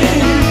right.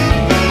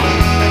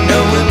 No,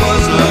 it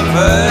was not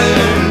fair.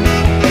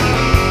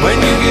 When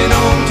you get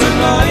home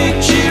tonight,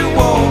 she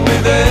won't be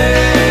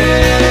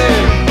there.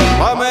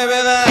 Well, maybe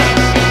that's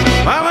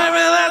alright.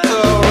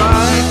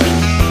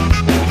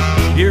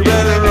 You're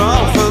better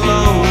off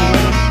alone.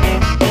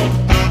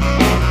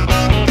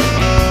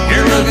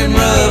 You're looking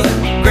rough.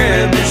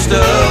 Grab your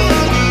stuff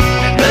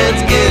and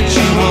let's get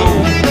you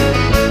home.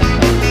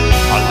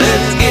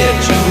 Let's get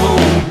you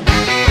home.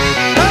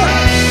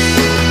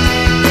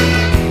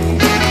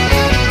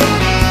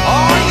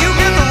 Oh, you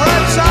get the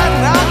right side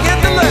and I'll get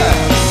the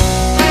left.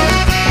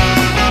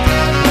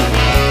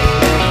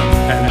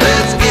 And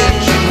let's get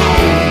you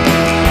home.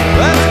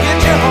 Let's get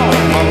you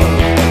home, mama.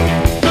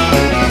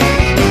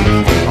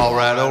 All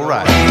right, all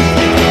right.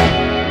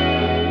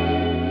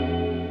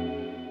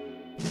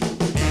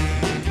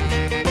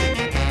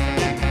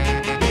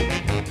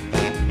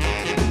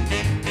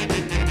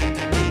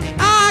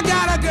 I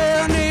got a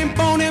girl named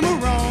Bonnie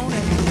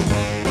Maroney.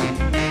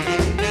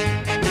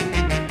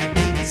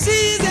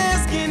 She's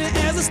as skinny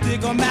as a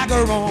stick of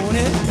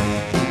macaroni.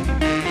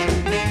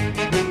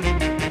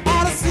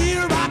 Ought to see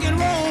her rock and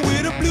roll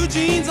with her blue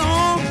jeans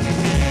on.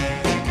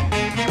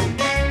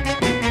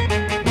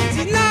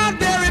 She's not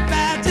very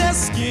bad,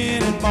 just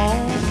skin and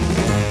bone.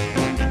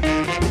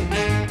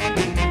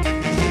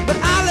 But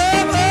I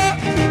love her,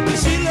 and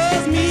she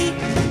loves me.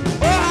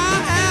 Oh,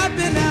 how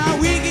happy now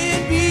we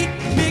can be,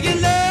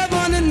 making love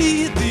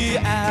underneath the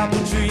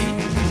apple tree.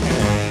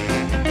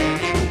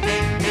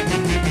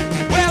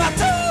 Well, I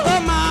told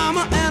her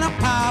mama and her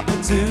papa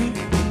too.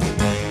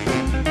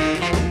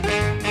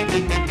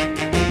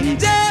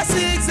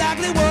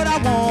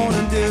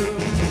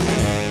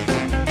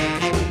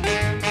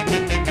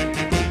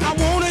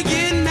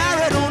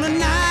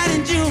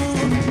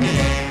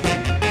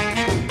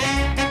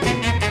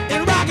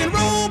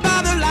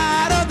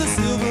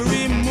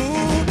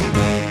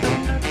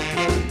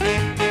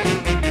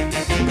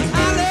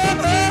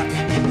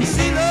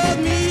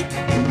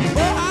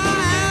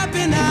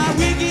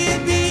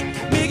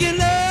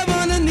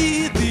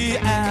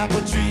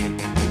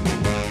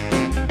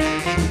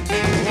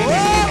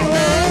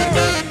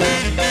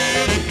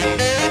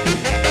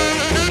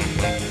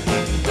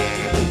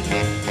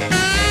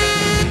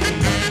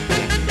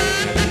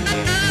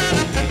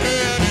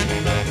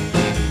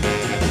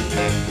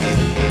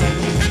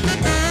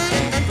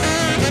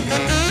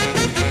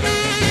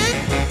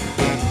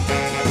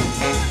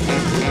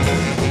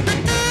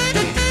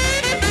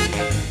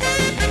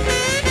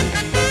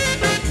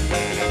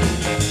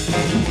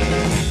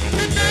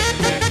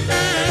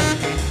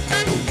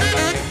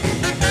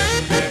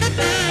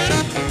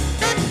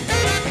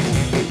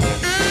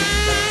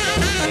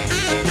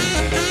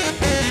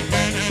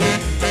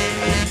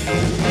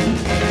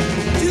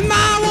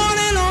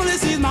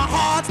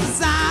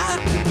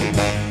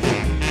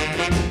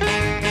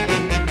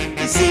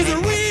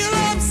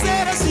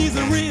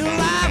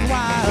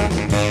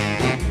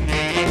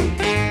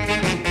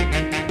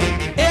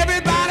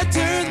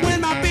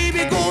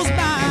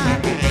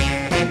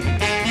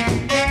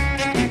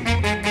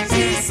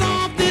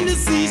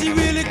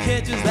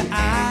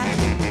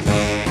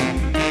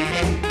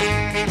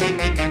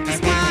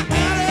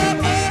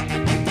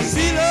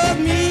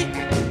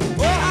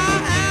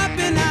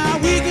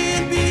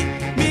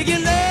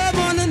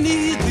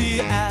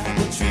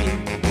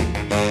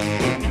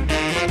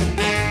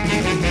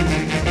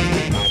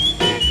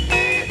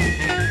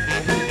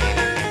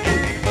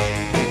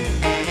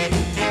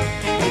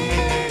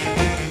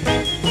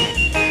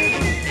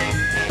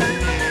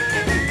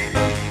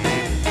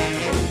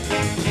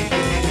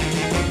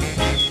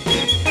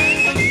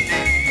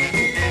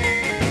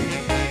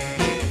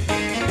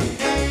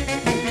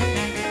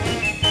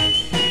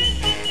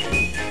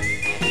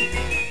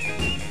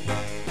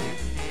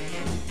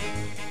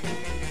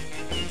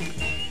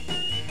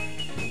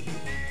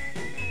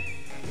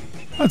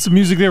 That's the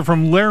music there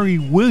from Larry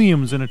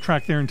Williams in a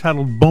track there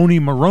entitled Boney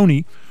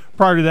Maroney.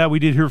 Prior to that, we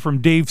did hear from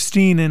Dave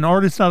Steen, an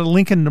artist out of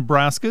Lincoln,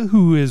 Nebraska,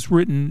 who has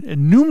written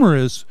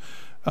numerous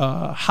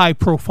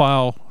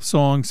high-profile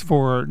songs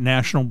for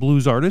national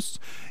blues artists.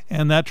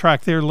 And that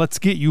track there, Let's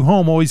Get You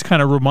Home, always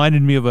kind of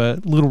reminded me of a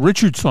Little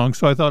Richard song,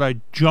 so I thought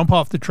I'd jump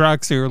off the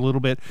tracks there a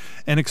little bit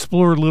and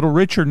explore Little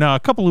Richard. Now, a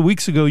couple of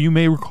weeks ago, you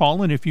may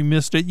recall, and if you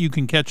missed it, you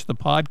can catch the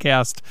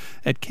podcast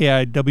at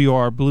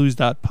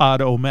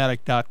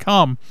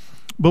kiwrblues.podomatic.com.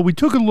 But we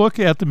took a look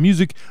at the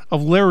music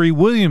of Larry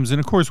Williams, and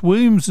of course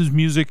Williams's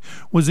music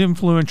was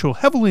influential,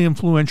 heavily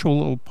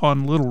influential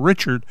upon Little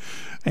Richard,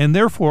 and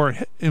therefore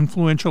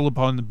influential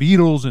upon the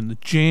Beatles and the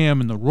Jam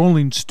and the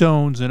Rolling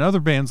Stones and other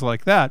bands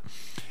like that.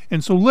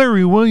 And so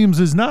Larry Williams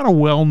is not a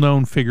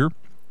well-known figure,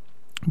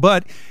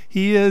 but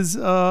he has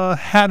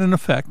had an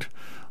effect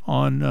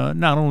on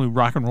not only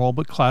rock and roll,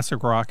 but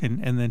classic rock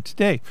and then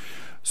today.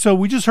 So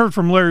we just heard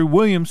from Larry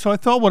Williams, so I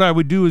thought what I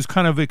would do is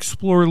kind of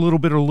explore a little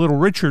bit of Little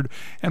Richard,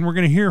 and we're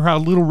going to hear how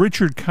Little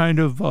Richard kind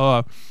of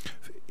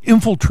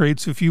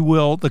infiltrates, if you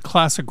will, the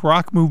classic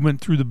rock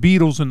movement through the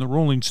Beatles and the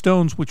Rolling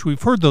Stones, which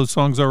we've heard those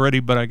songs already,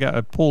 but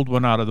I pulled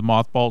one out of the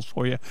mothballs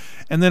for you.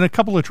 And then a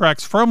couple of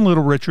tracks from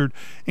Little Richard,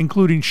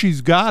 including She's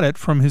Got It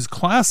from his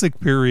classic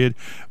period,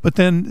 but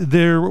then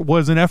there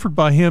was an effort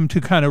by him to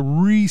kind of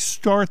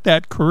restart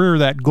that career,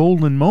 that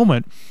golden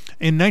moment,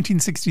 in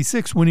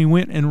 1966 when he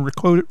went and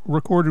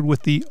recorded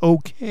with the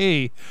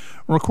OK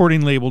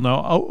recording label.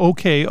 Now,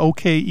 OK,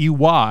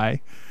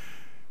 O-K-E-Y,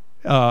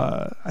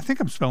 I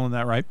think I'm spelling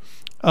that right,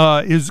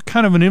 is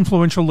kind of an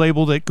influential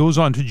label that goes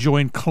on to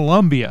join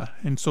Columbia.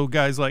 And so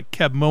guys like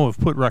Keb Mo have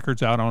put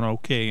records out on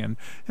OK and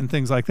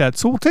things like that.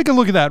 So we'll take a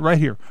look at that right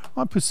here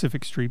on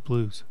Pacific Street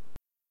Blues.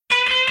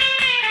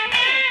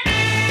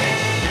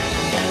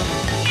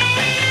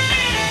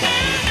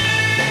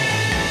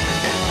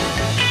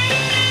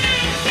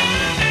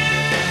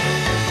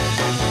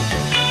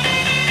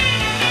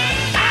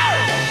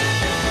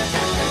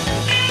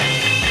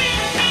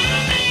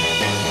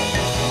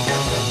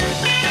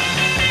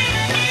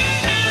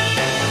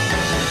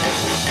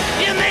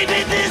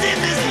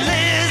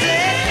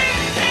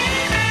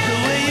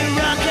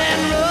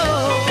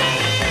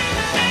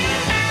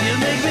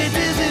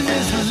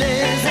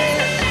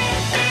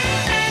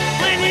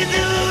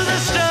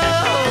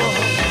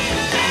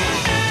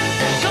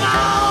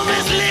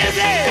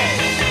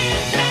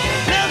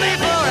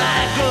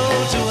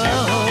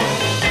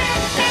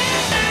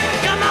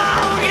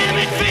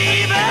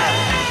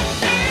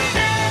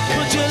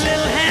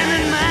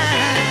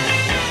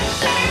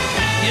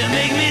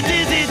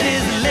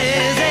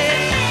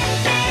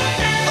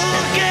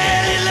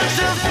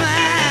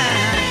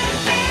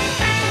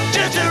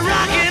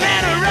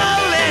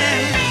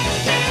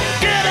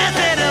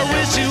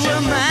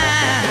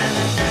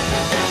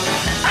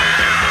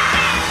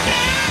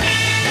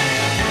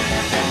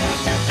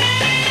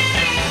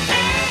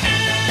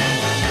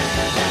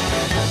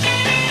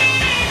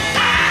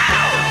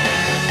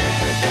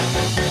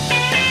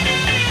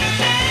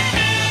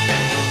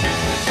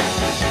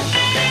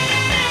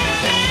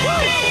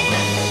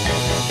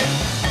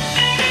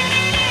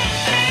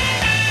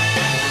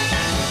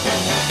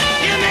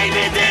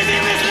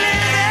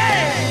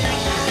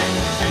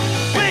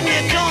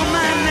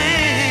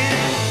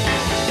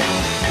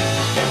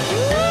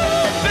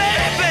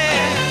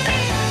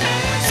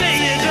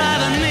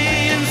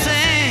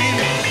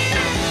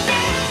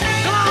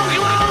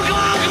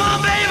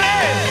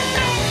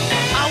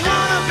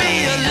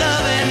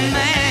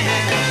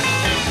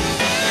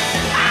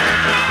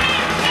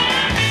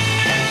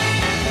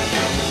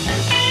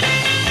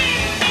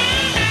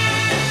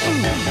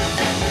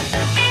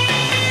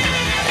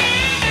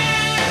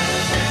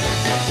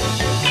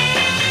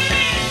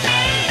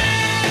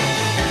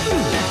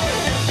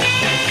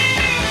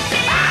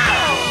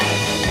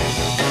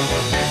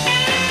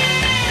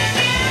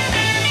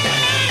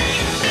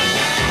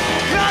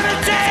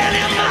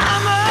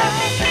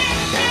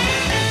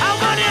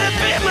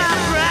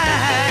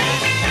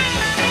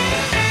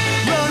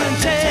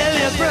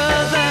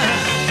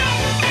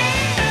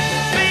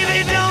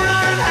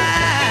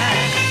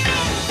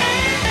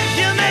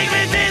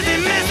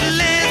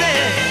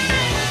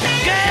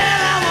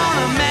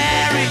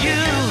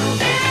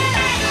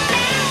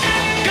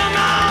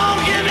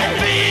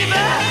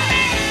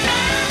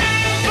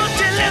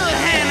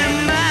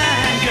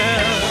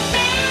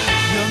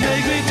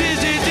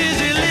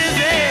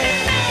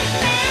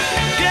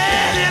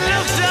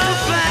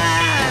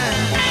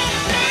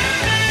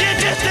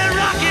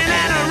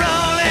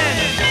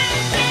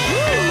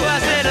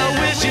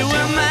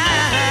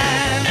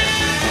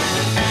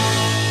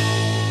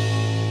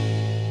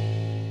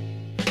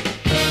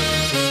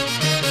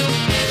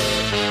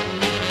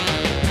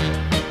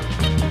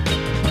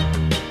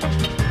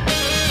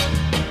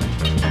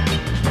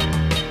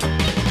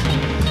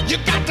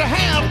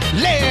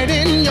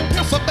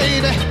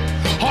 Baby,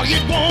 or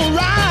it won't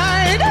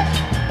ride.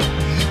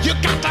 You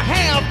got to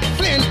have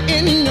flint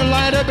in your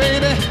lighter,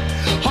 baby,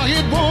 or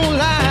it won't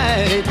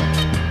light.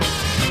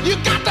 You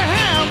got to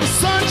have the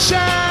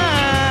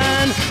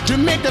sunshine to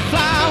make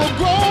flower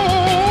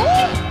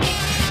grow.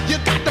 You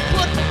got to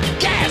put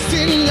gas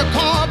in your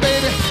car,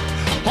 baby,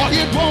 or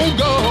it won't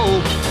go.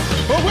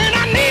 But when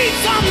I need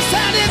some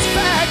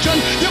satisfaction,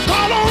 you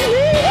call on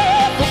me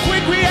for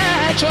quick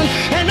reaction.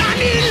 And I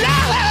need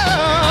love.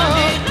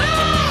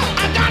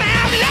 I gotta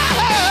have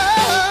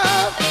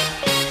love.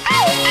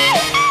 Oh,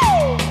 oh,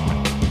 oh.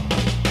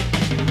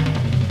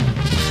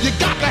 You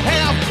got to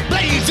have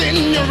blaze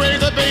in your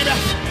razor, baby,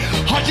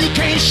 or you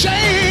can't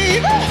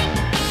shave.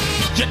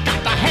 You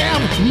got to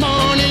have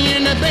money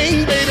in the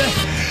bank, baby,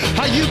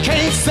 or you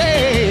can't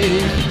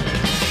save.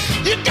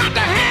 You got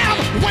to have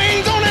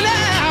wings on an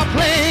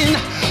airplane,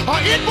 or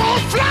it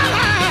won't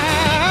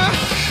fly.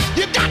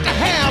 You got to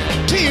have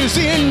tears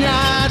in your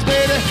eyes,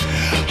 baby,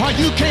 or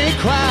you can't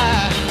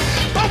cry.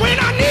 But when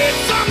I need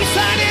some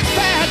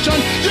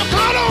satisfaction, you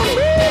call on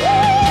me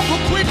for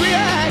quick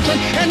reaction,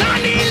 and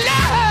I need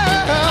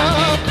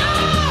love.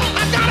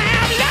 I gotta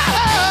have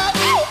love.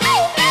 Oh,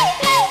 oh, oh,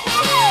 oh,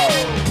 oh.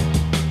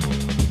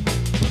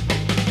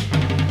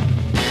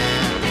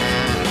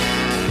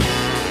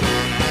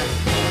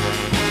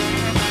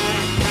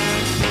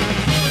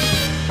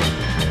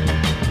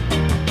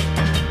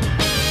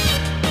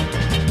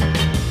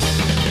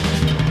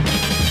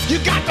 You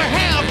got to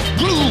have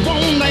glue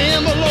on the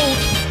envelope,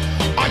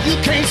 or you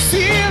can't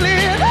seal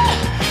it.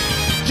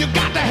 You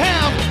got to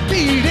have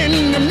beat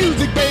in the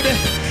music, baby,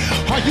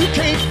 or you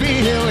can't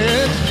feel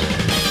it.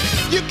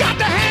 You got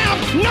to have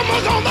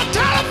numbers on the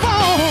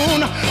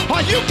telephone,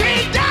 or you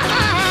can't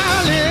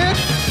dial it.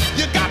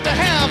 You got to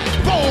have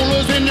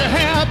rollers in your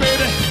hair,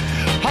 baby,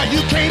 or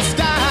you can't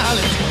style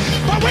it.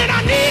 But when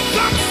I need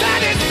some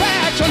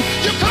satisfaction,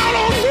 you call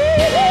on me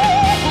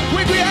for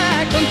quick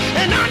reaction,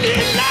 and I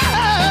need love.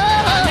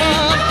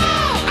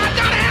 I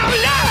gotta have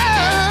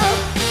love.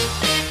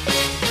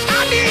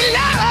 I need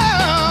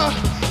love,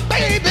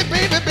 baby,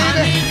 baby,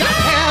 baby. Got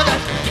to have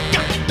it.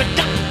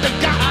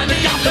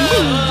 Got to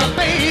move it,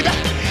 baby.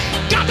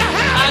 Got to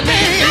have it,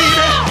 baby.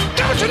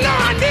 Don't you know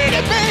I need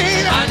it,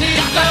 baby? Got to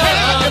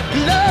have it.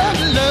 Love,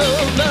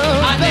 love, love,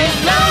 love,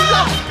 love,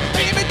 love.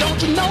 Baby, don't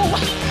you know?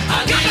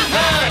 Got to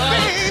have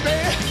it, baby.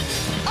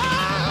 Oh,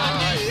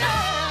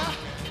 yeah.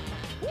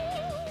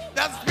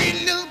 There's a sweet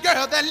little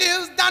girl that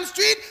lives down the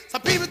street.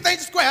 Some people think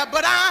she's square,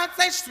 but I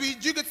say she's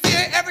sweet. You can see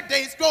her every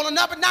day scrolling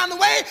up and down the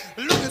way,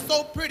 looking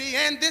so pretty,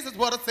 and this is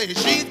what I say.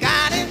 She's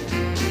got it.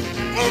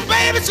 Oh,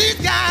 baby, she's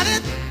got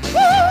it.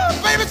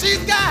 Ooh, baby,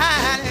 she's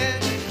got it.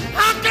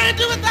 I can't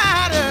do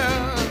without her.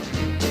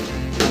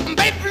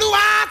 Baby, blue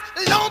eyes,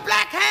 long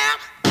black hair,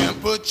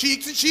 dimple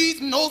cheeks and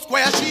she's no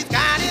square. She's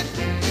got it.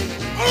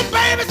 Oh,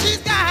 baby, she's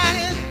got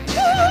it.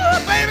 Ooh,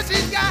 baby,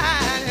 she's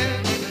got it.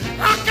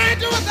 I can't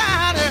do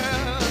without her.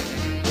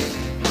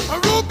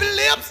 Ruby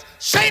lips,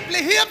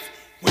 shapely hips.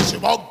 When she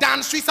walk down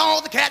the streets,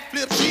 all the cat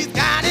flips. She's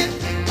got it.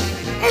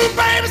 Ooh,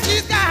 baby,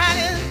 she's got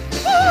it.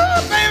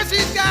 Ooh, baby,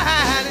 she's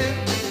got it.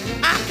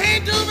 I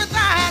can't do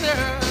without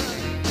her.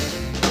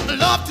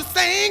 Love to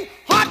sing,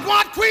 hot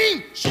one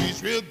queen.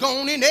 She's real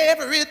gone in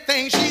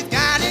everything. She's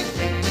got it.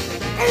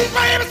 Ooh,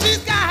 baby,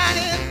 she's got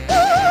it.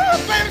 Ooh,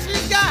 baby,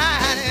 she's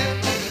got it.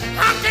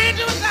 I can't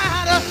do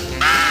without her.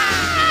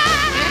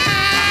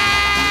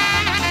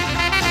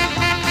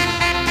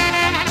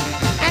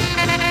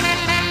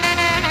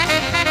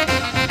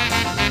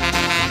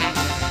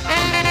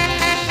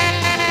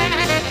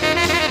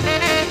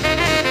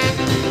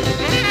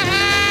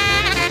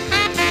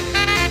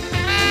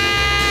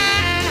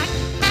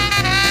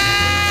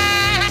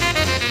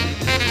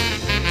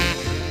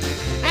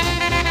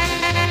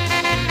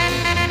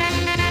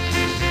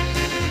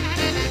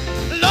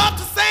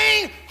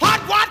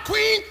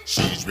 Queen,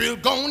 she's real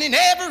gone in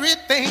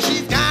everything.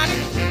 She's got it.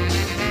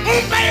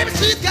 Ooh, baby,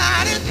 she's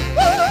got it.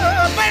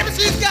 Ooh, baby,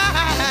 she's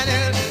got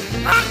it.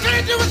 I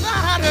can't do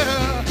without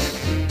her.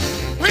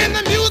 When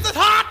the music's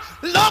hot,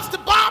 loves to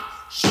bop.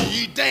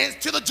 She dance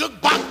to the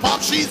jukebox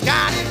pop. She's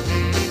got it.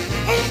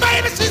 Ooh,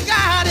 baby, she's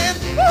got it.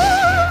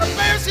 Ooh,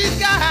 baby, she's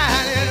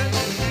got it.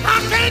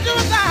 I can't do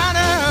without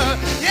her.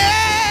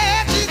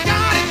 Yeah, she's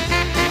got it.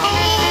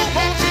 Oh,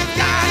 oh, she's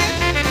got it.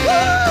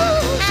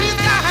 Ooh, she's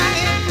got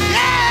it.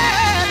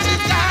 Yeah,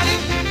 she's got it.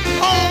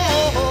 Oh,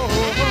 oh,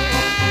 oh,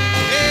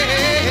 hey,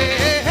 hey,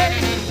 hey, hey.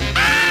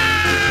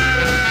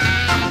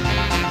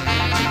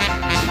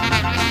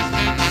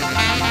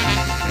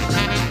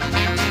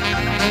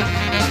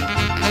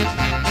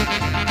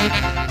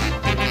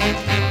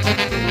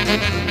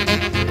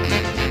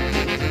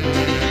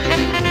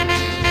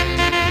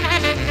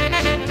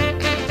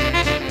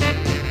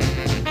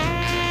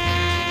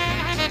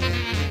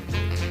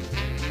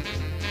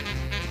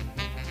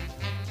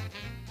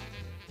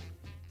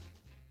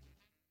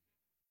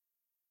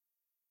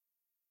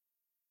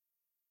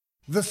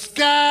 The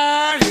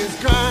sky is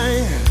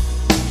crying.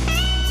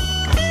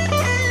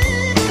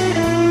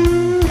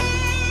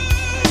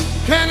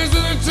 Cannons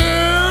and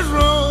tears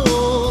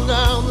roll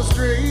down the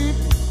street.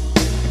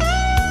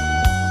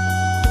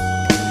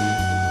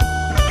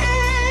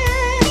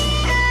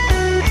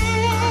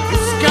 The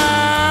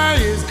sky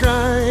is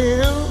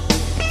crying.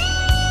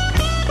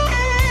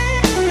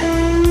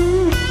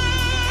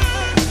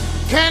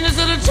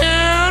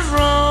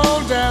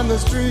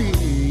 street.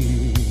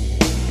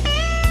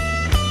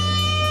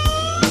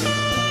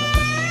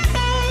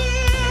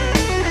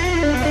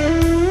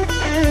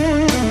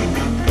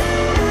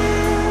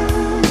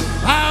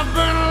 I've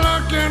been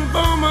looking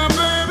for my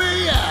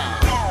baby,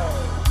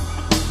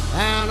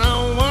 and I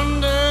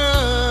wonder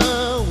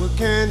where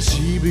can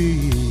she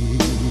be?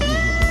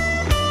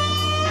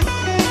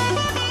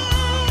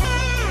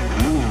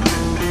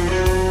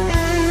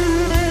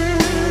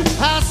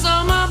 I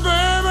saw my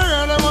baby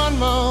early one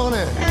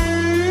morning.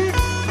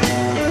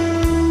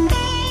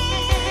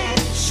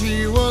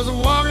 She was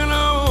walking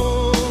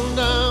on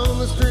down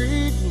the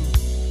street.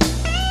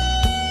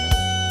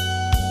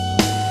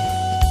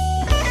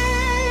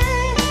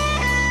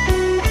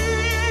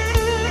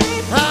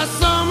 I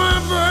saw my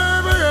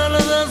baby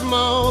early this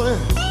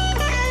morning.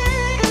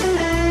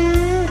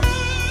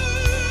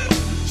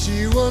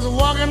 She was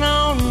walking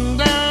on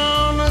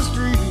down the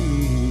street.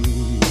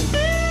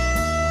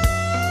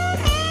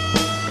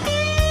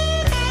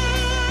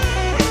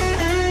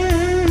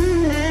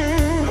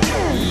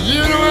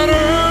 You know it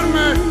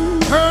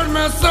hurt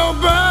me so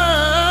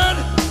bad.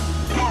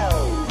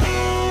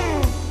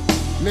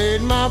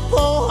 Made my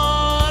poor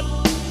heart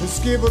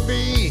skip a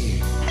beat.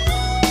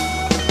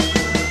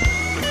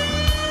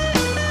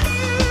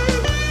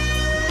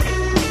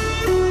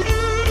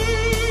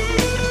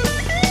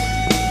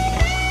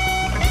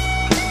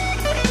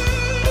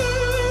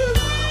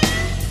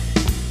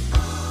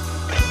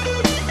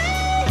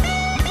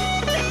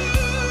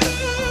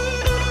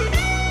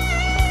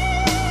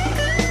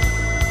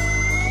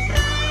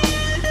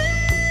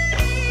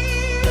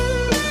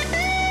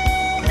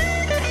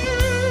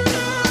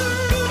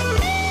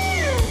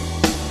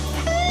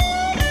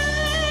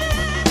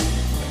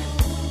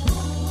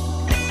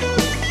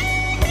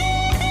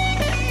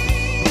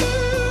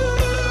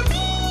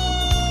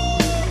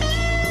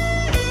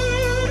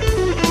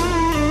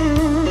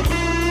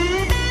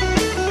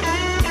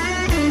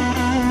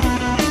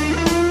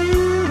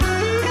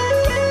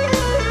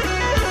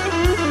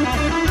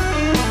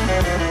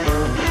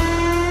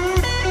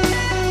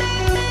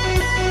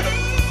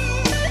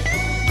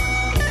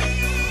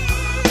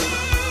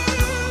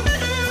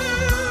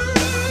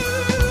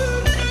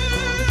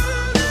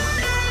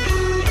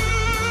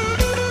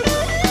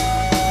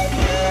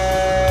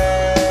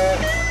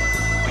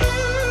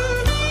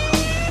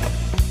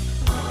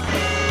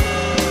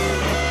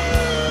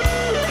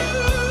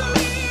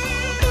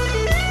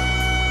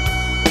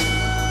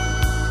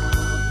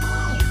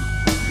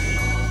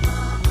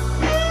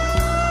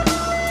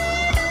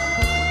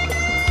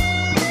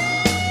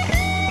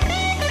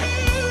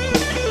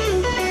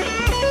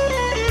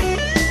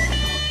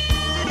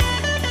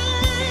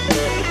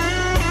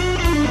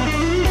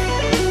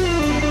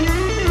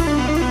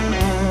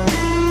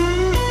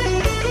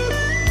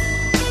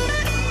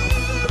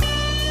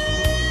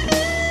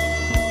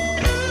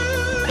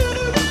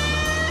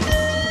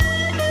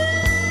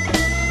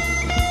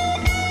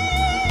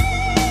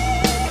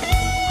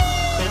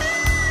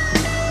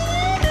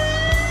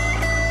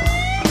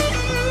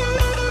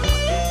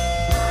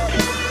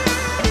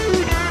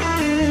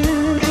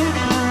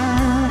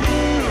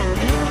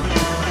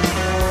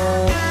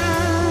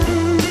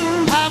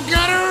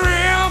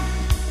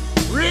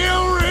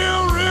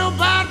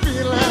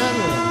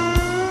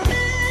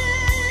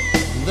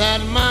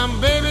 That my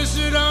baby,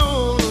 she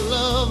don't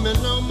love me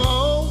no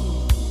more.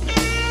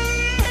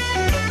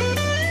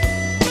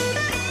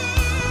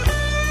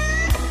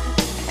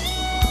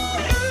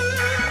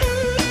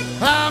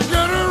 I've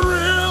got a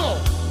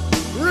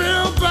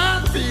real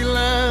bad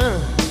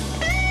feeling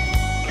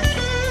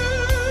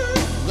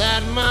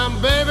that my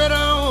baby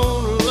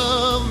don't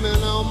love me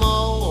no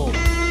more.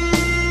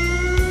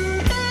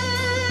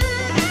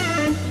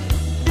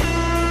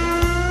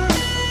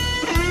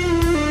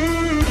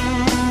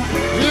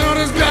 You know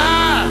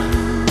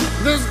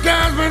this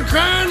guy's been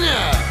crying,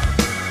 yeah.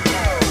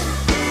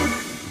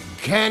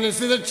 Can you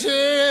see the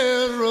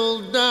tears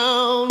roll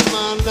down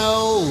my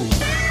nose?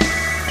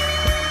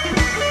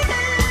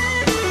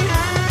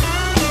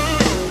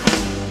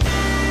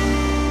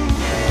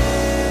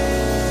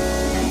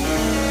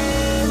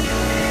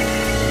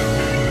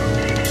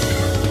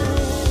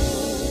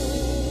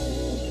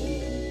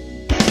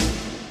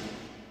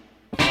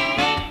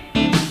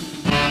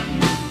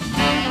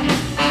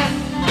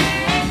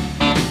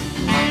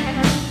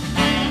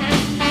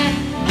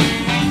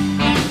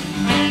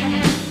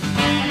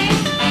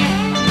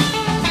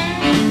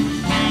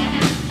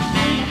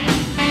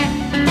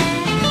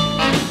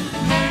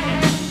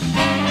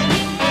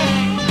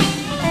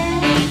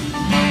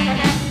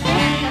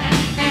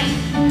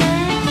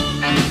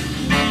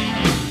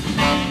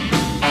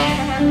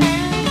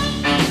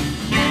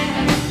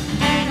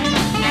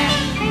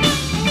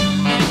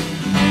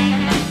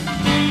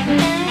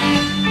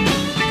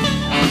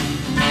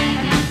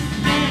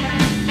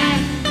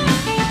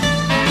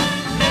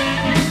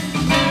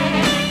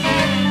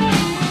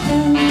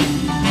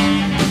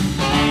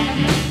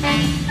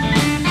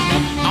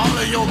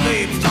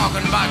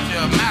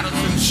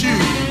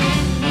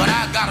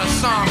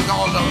 song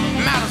called the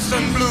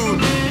Madison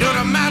Blues. Do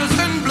the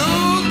Madison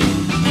Blues.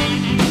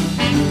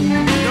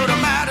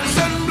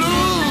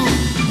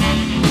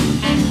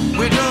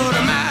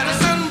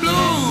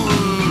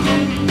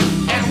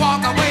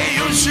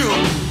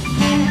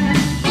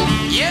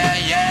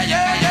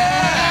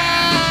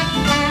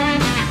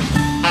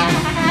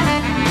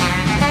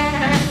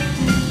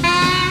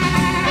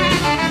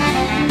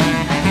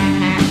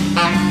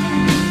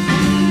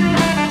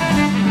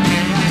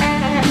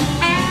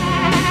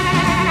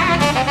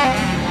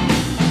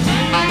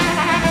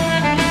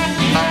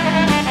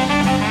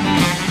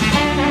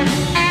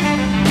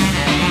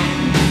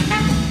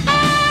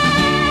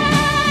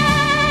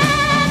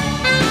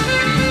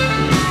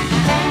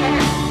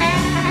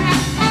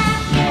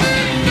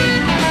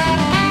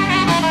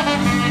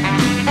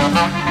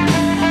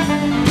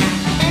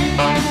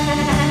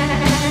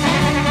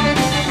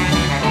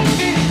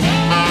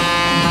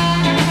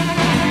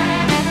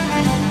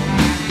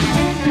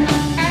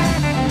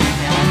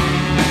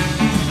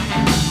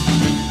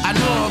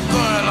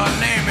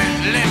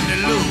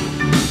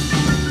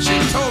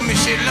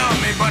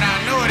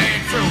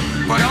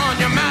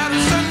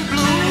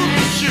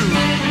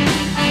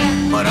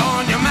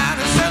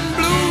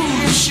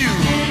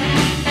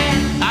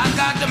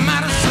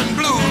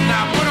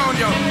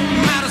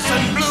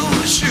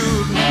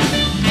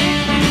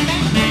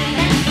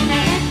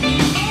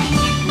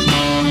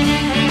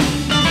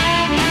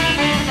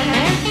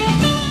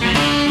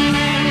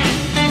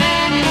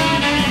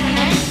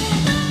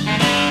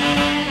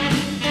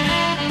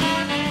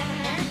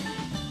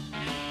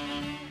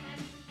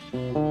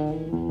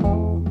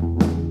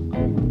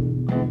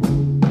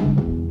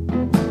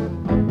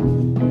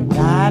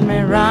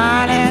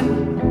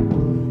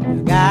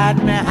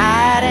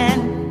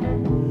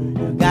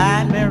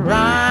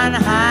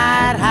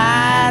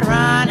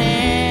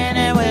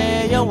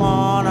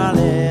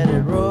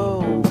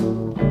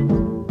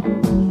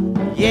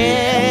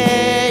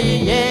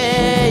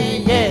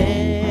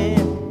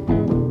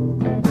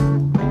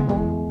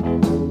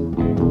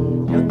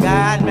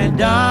 got me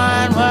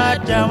done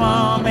what you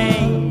want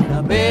me.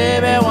 Now,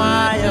 baby,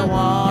 why you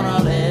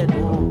wanna let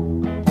go?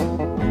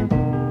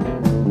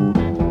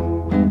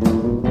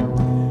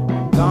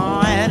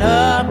 Going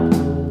up,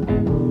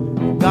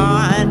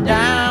 going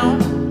down,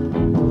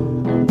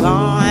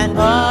 going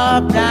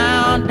up,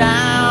 down,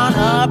 down,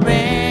 up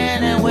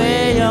any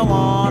way you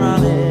wanna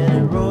let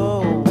it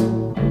roll.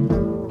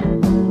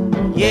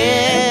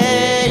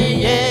 Yeah,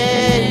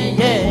 yeah,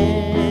 yeah.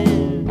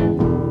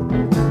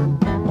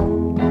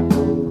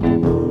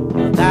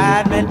 You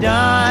got me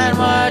done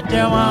what you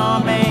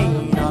want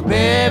me. Now,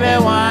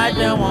 baby, why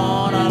you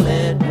wanna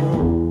let go?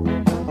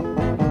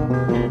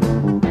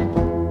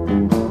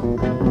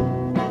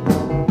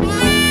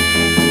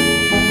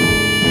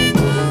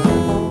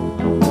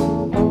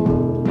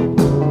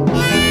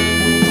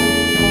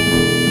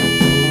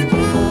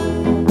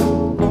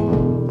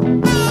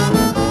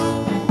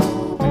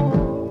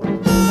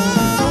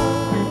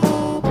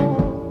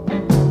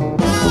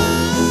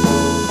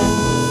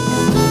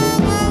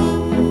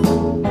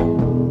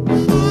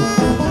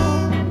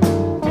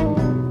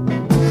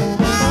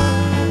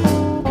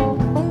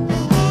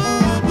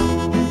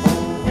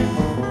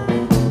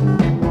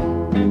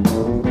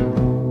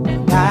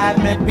 Got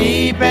me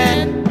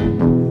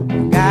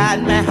peeping,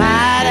 got me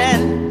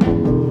hiding,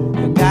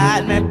 you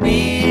got me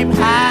peep,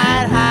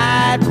 hide,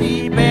 hide,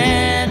 peep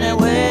any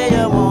way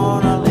you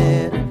wanna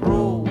let it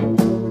go.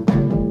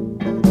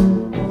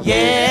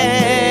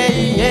 Yeah,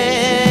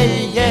 yeah,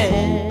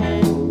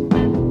 yeah.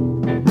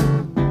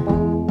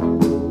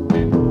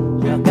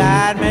 You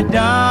got me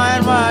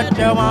doing what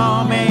you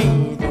want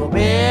me, so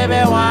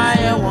baby, why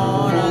you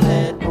wanna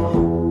let go?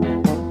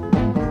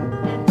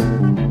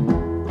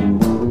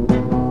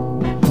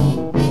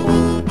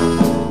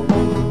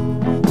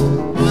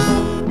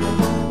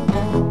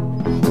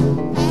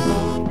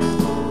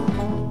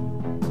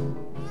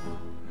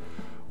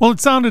 Well, it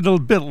sounded a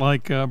bit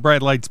like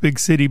Bright Lights, Big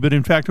City, but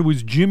in fact it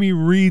was Jimmy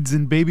Reed's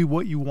and Baby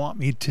What You Want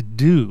Me to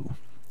Do.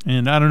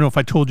 And I don't know if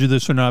I told you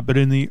this or not, but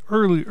in the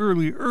early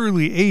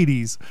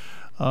 80s,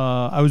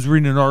 I was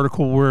reading an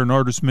article where an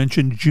artist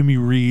mentioned Jimmy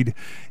Reed,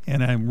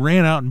 and I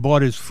ran out and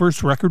bought his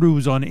first record. It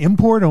was on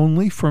import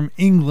only from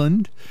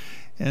England,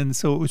 and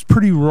so it was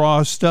pretty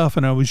raw stuff,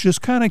 and I was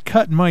just kind of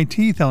cutting my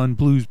teeth on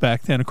blues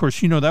back then. Of course,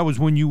 that was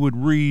when you would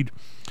read...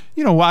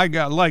 I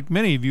got, like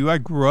many of you, I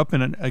grew up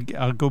in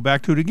I'll go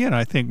back to it again.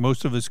 I think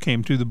most of us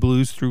came through the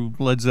blues through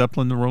Led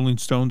Zeppelin, the Rolling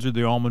Stones, or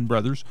the Allman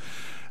Brothers.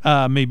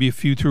 Maybe a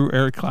few through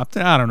Eric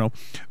Clapton. I don't know.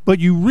 But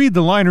you read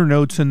the liner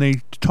notes and they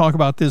talk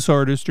about this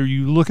artist, or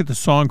you look at the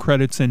song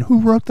credits and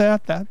who wrote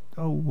that?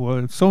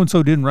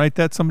 So-and-so didn't write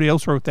that. Somebody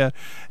else wrote that.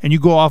 And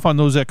you go off on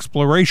those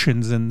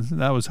explorations, and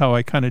that was how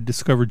I kind of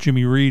discovered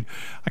Jimmy Reed.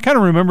 I kind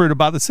of remember at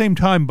about the same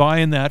time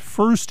buying that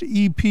first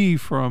EP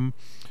from...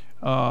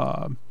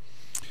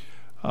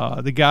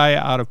 the guy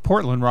out of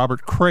Portland,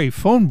 Robert Cray,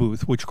 Phone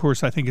Booth, which, of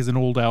course, I think is an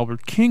old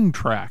Albert King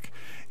track.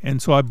 And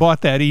so I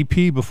bought that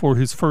EP before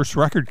his first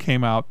record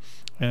came out,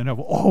 and I've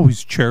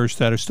always cherished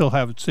that. I still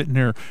have it sitting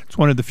there. It's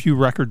one of the few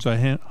records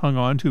I hung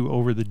on to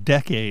over the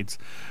decades.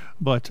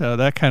 But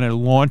that kind of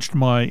launched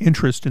my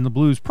interest in the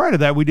blues. Prior to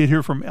that, we did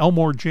hear from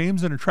Elmore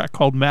James in a track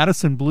called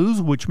Madison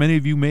Blues, which many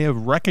of you may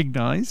have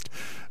recognized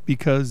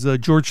because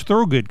George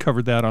Thorogood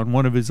covered that on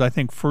one of his, I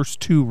think,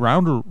 first two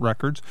Rounder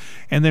records.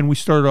 And then we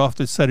started off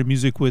this set of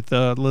music with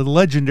the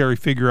legendary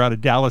figure out of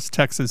Dallas,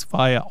 Texas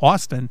via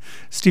Austin,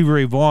 Stevie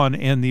Ray Vaughan,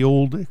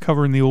 and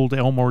covering the old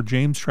Elmore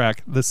James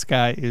track, The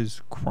Sky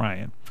Is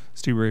Crying.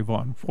 Stevie Ray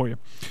Vaughan for you.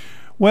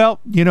 Well,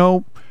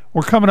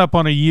 we're coming up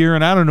on a year,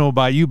 and I don't know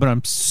about you, but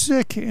I'm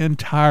sick and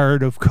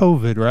tired of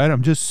COVID, right?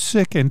 I'm just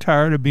sick and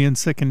tired of being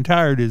sick and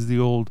tired, as the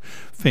old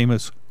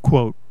famous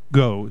quote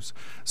goes.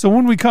 So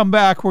when we come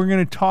back, we're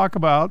going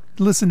to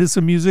listen to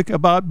some music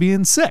about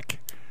being sick.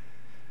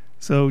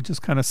 So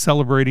just kind of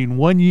celebrating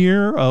 1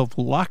 year of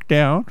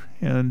lockdown,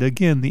 and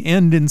again, the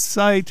end in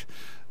sight.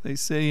 They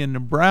say in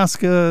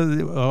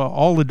Nebraska,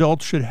 all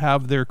adults should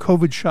have their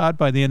COVID shot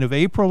by the end of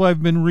April,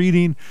 I've been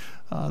reading.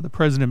 The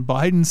President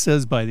Biden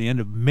says by the end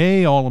of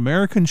May, all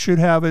Americans should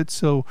have it.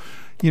 So,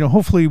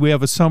 hopefully we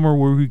have a summer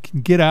where we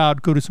can get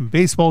out, go to some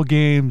baseball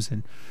games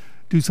and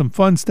do some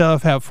fun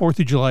stuff, have 4th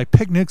of July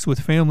picnics with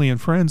family and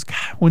friends. God,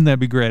 wouldn't that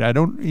be great?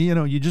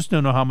 You just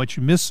don't know how much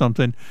you miss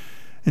something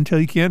until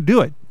you can't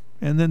do it.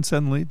 And then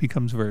suddenly it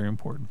becomes very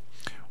important.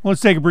 Well,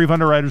 let's take a brief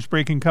Underwriters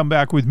break and come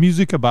back with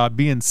music about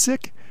being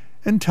sick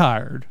and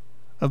tired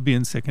of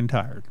being sick and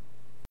tired.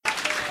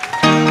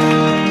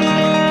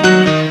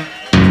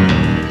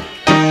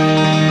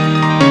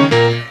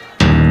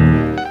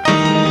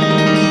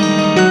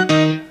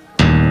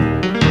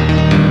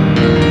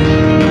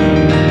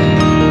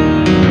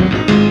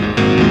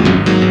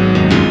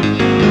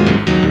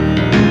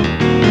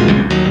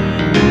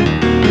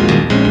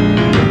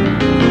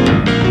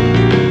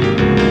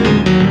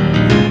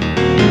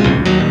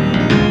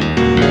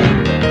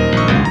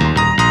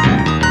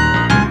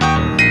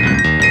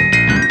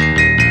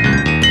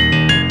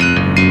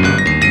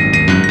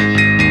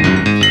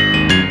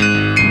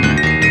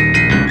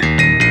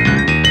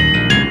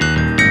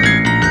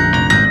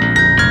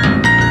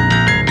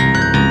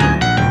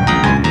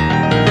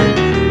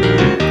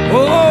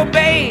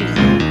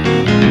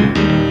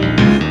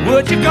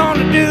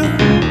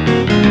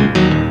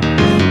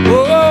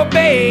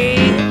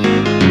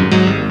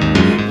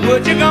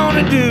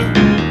 gonna do?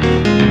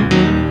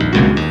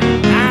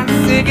 I'm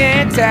sick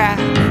and tired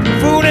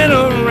fooling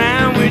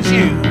around with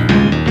you.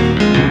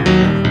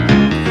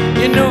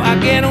 You know I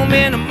get home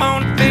in the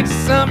morning, fix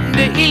something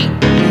to eat.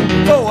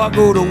 Before I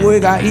go to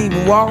work, I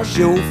even wash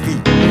your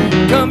feet.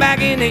 Come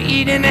back in the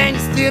evening and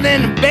you're still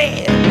in the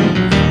bed.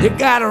 You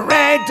got a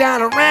rag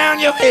down around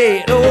your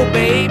head, oh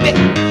baby.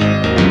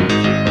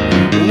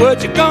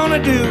 What you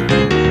gonna do?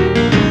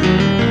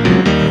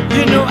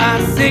 You know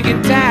I'm sick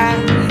and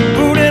tired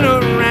fooling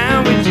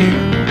around with you.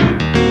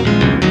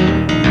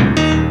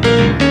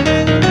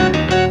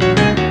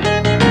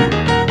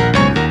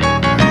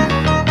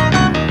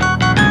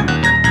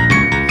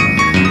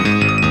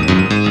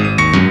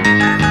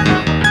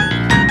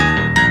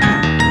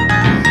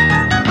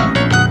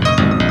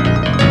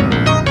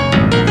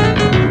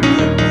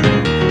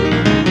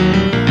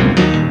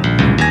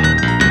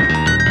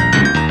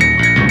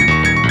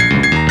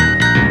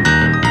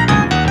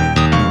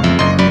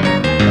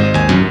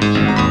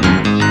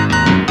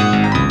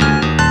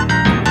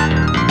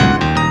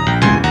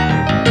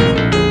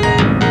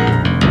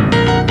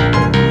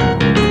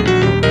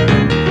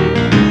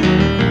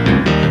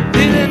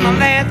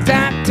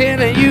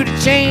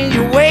 Change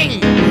your way,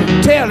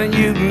 telling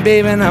you,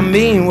 baby, and I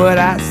mean what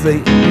I say.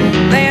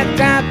 Last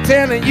time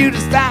telling you to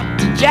stop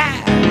to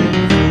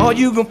jive, or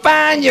you can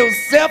find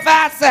yourself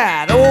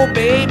outside. Oh,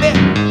 baby,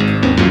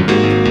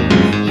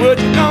 what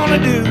you gonna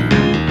do?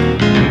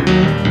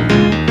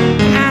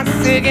 I'm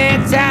sick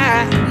and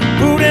tired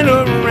fooling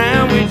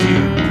around with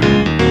you.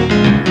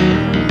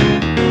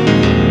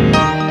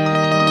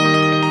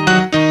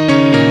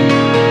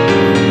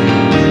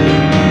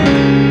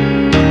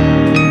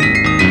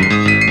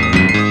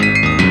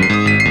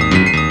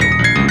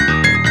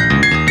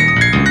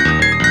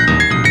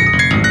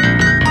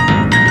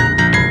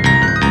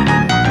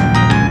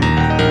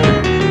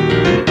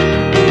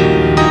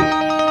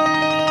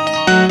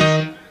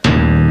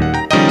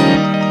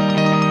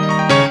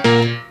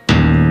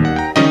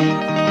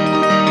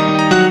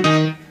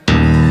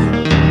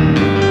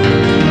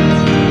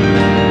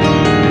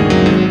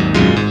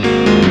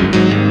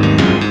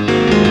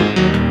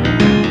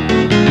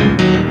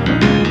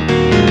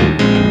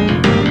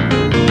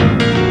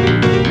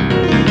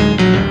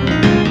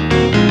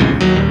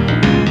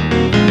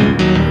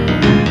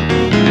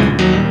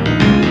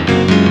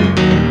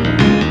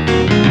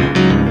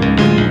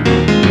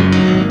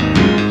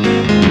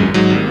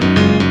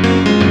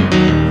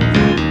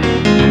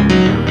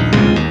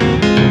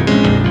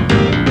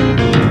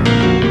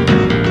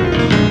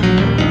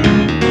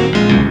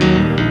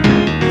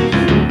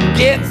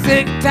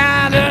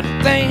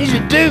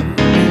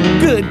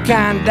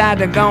 Kind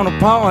doctor gonna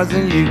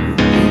poison you.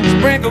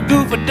 Sprinkle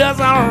goof a dust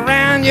all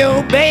around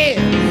your bed.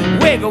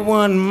 Wake up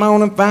one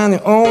morning, find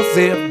your own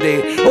self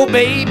dead. Oh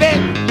baby,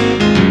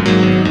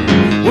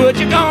 what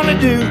you gonna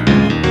do?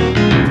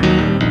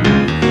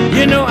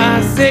 You know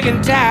I'm sick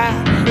and tired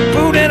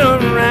fooling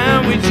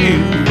around with you.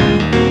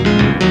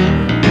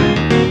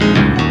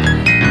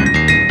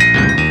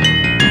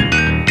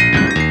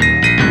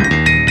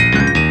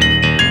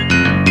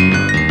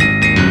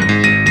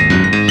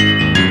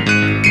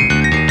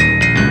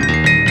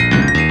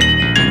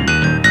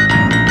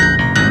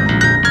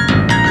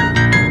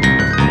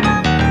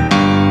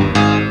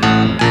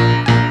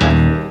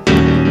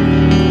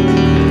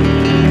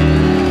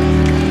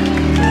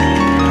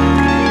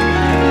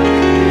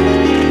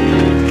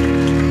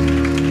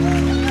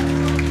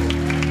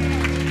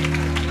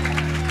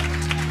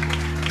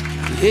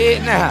 Hey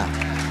now.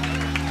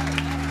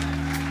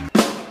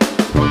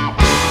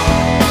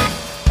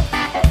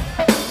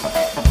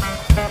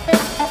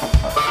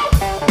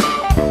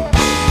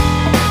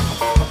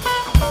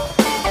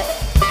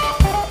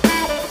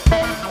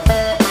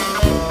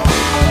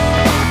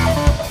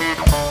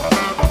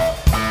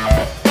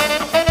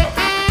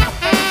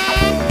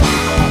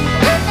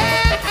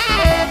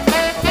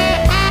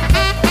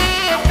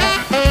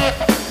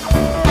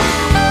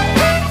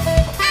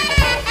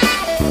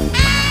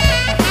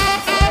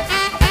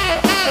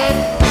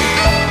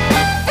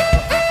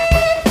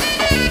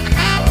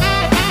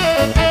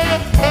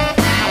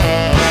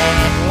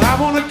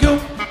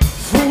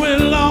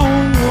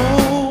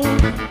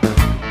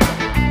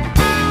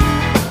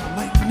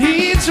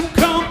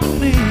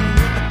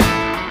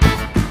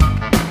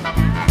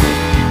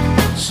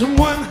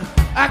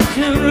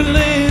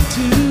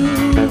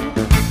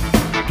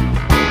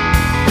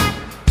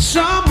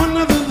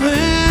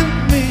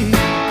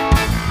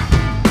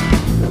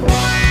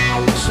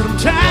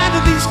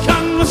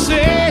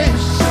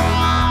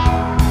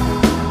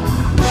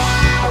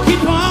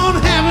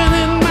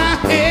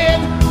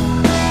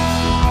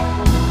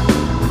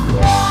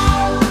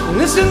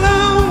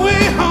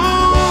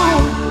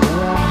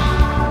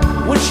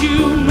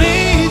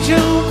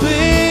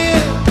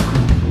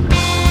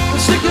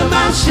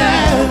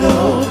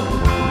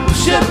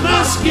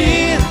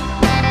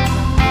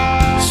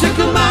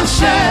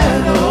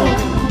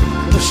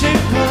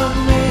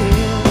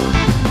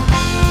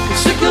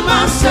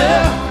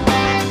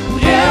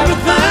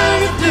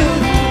 Everything you do,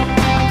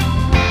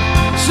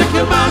 sick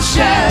of my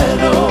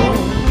shadow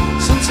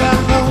since I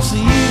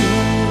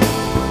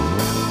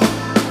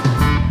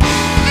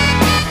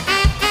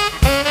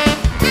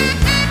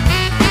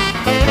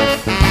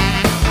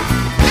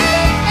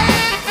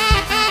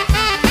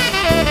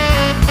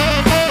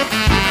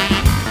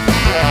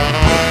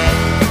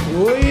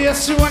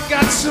Yes, so I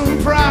got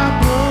some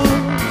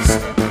problems.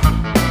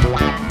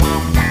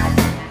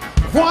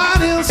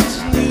 What else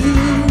is new?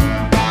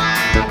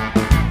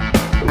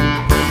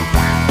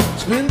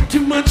 Spend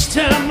too much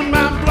time in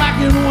my black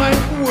and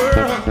white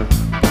world,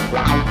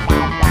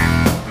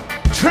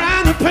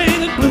 trying to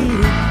paint it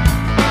blue.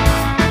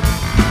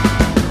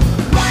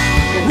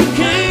 But we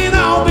can't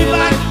all be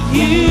like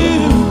you,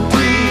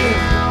 dear,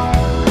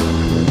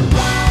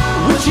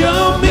 with your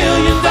 $1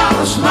 million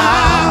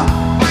smile.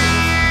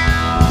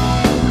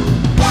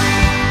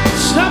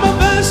 Some of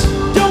us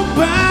don't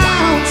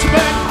bounce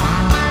back,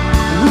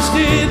 we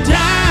stay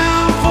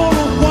down for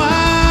a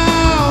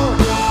while.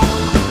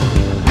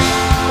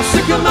 I'm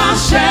sick of my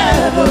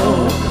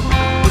shadow,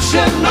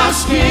 shed my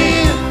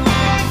skin.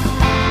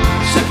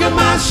 Sick of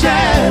my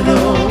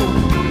shadow,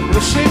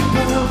 the shape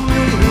of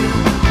me.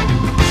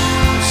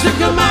 Sick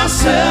of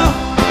myself,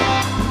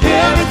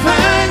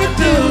 everything I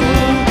do.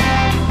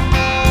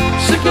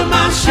 Sick of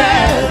my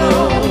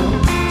shadow,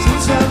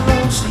 since I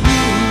lost you.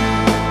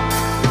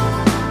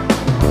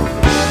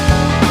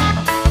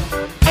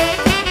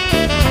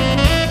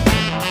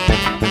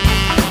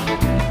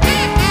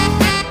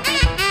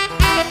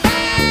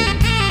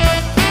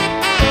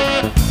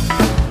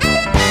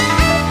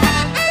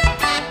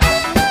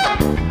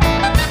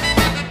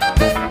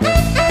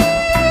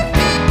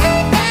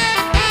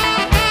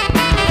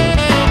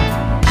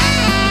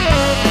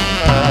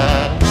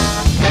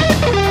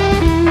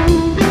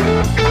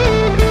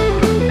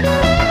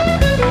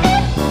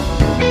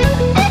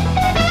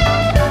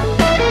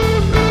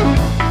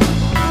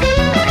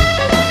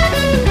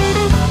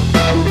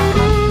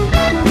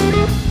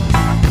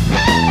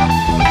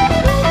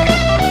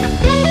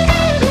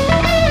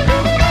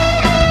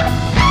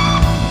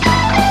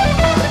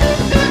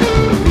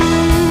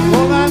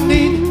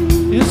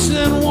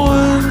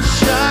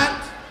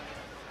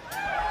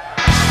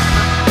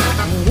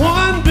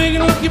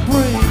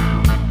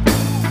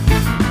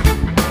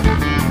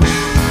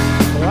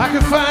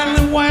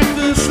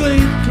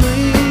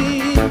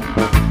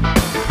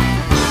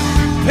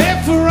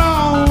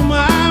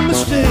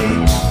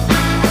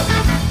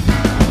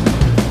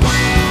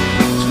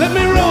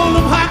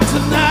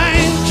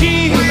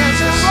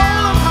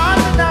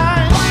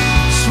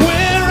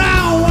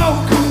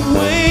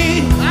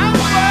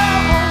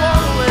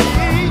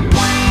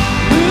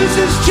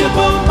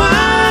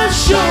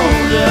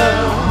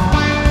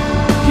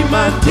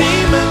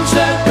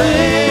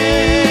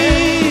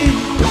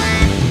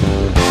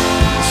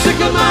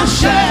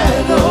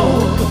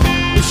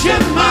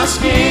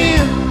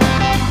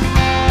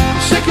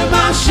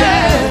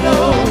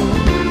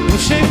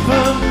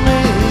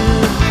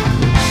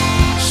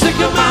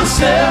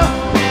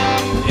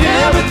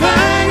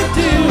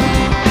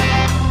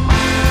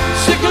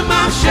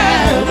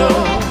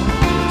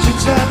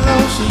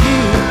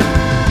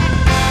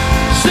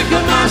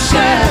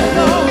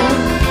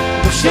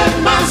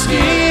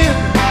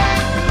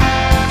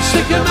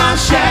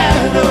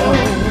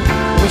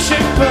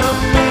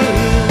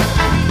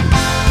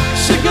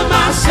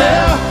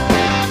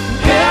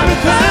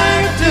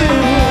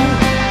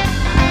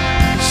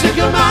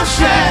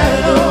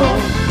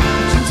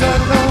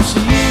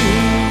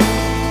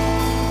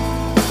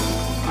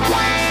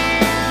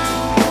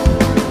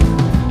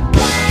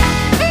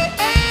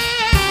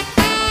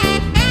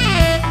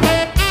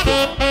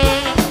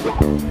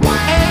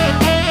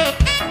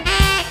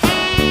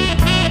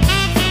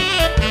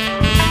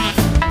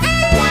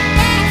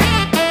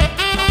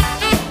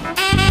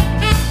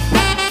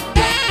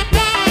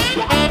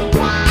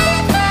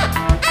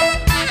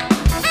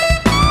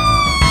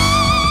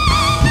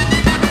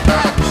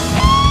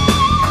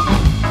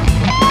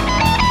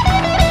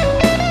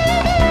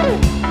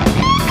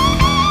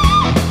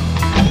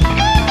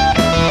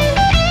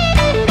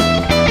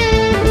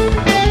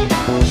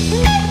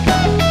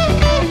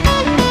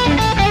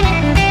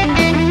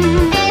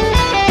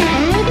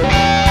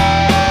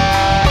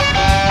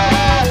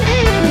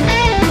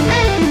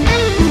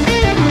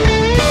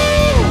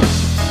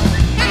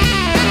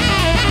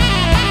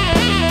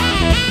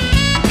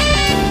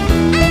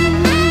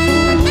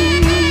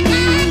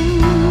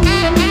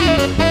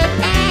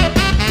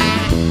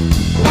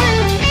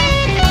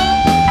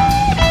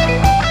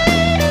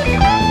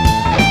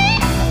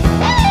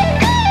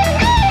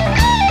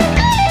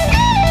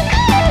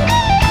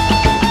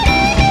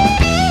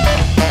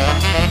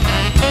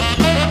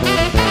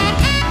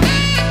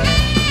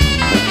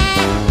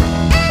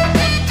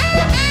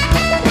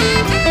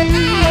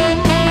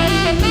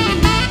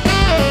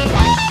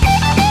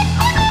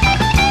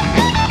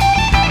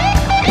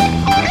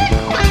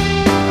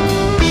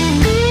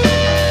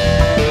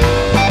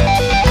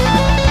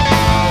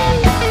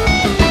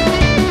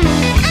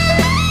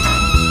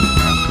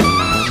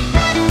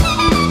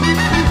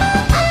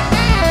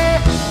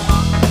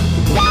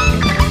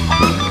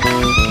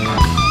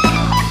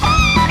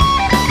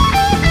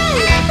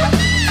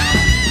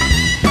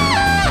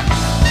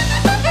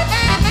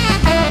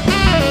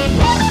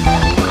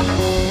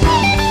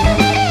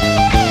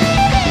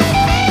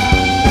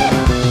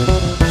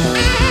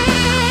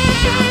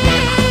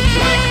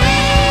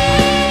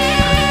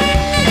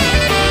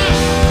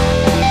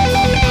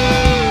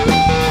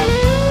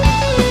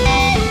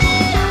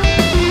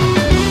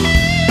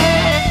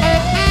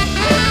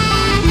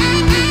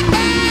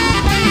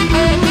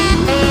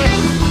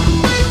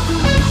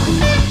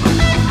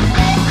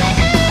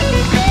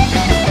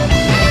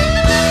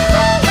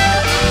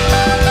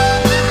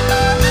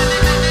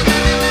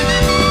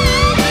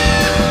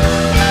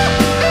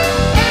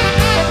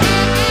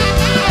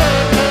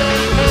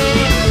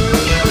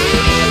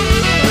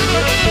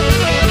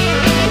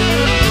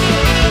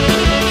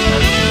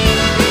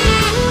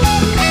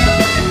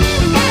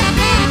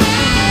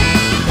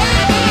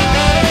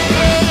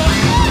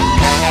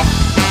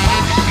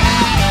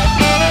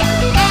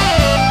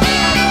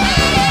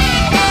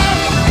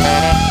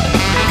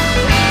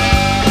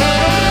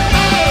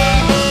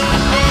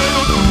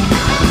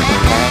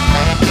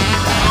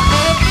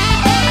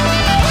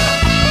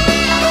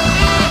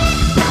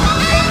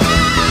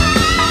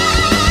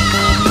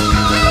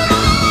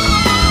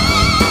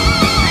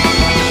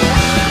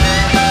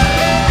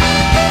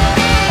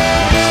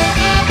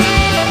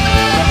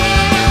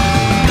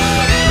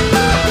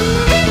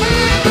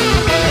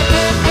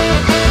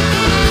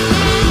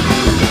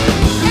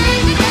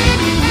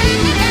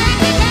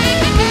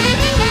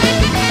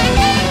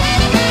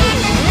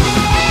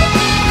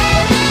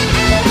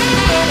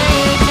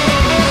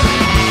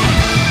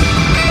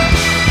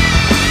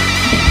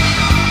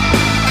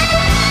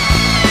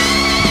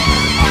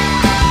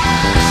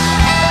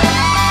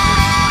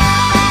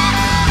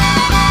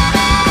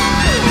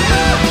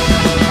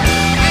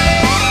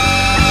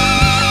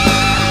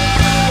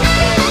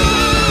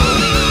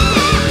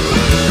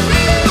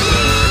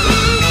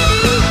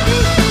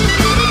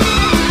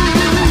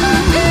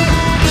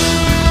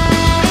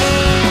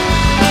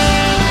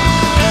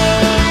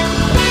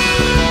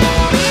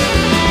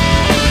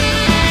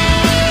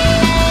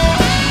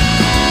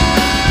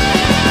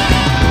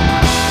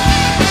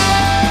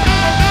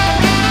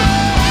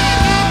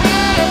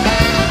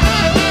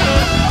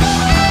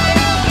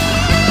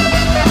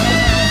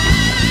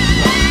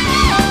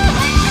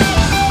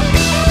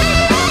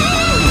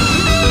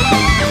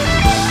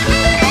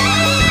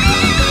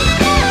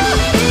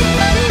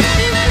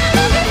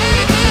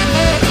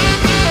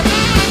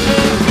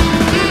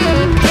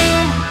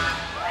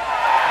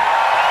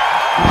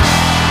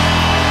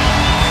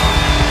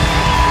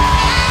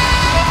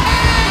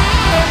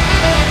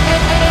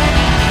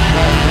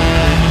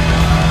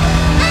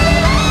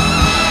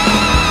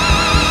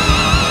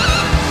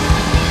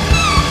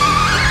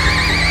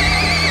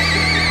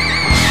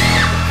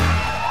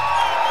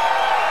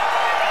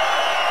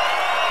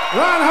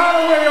 Ron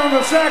Holloway on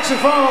the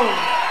saxophone.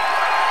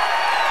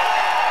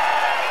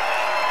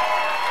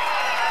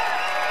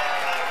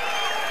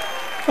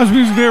 That was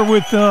music there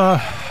with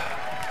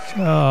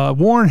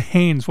Warren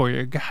Haynes for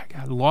you. God,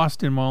 got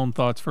lost in my own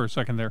thoughts for a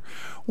second there.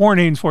 Warren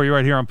Haynes for you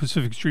right here on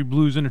Pacific Street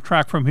Blues, and a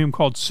track from him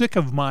called Sick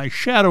of My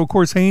Shadow. Of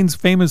course, Haynes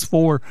famous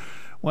for,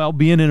 well,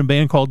 being in a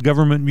band called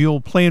Government Mule,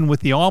 playing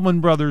with the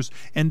Allman Brothers,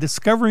 and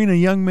discovering a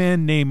young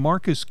man named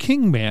Marcus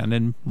King Band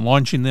and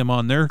launching them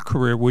on their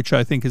career, which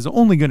I think is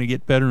only going to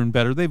get better and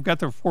better. They've got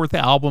their fourth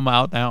album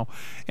out now,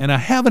 and I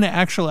haven't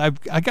actually,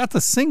 I got the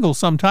single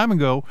some time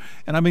ago,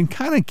 and I've been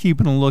kind of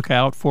keeping a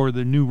lookout for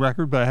the new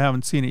record, but I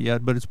haven't seen it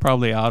yet, but it's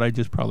probably out. I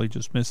probably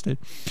just missed it.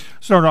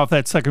 Started off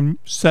that second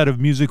set of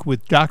music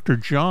with Dr.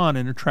 John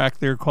and a track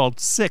there called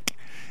Sick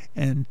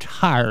and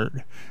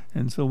Tired.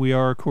 And so we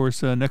are, of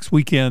course, next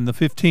weekend, the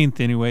 15th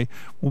anyway,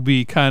 will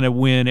be kind of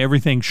when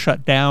everything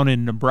shut down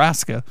in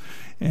Nebraska.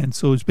 And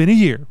so it's been a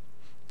year.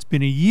 It's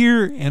been a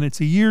year, and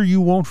it's a year you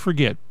won't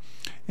forget.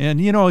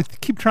 And, you know, I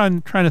keep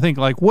trying to think,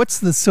 like, what's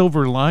the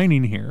silver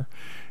lining here?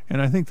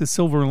 And I think the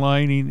silver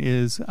lining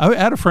is, I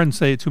had a friend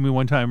say it to me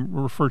one time,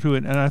 refer to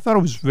it, and I thought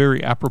it was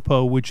very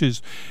apropos, which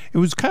is, it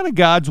was kind of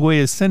God's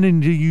way of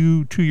sending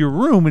you to your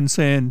room and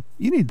saying,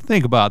 you need to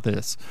think about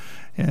this.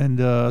 And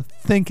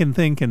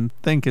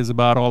think is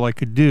about all I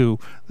could do.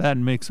 That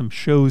and make some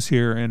shows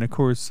here. And, of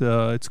course,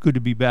 it's good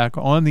to be back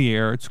on the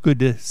air. It's good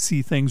to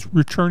see things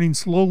returning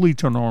slowly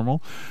to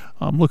normal.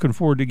 I'm looking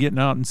forward to getting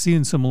out and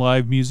seeing some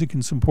live music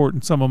and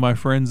supporting some of my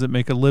friends that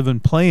make a living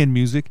playing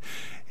music.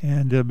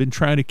 And I've been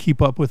trying to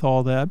keep up with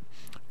all that.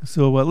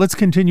 So let's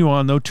continue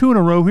on, though. 2 in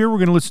a row here. We're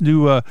going to listen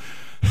to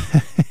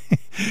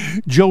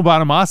Joe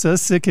Bonamassa,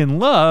 Sick in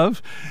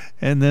Love,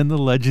 and then the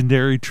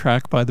legendary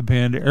track by the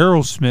band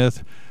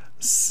Aerosmith,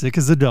 Sick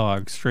as a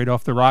Dog, straight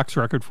off the Rocks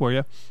record for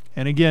you.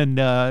 And again,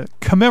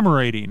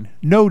 commemorating,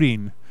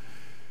 noting,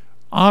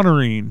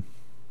 honoring,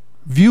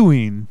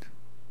 viewing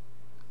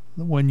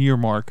the 1 year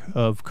mark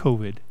of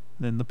COVID,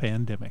 then the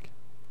pandemic.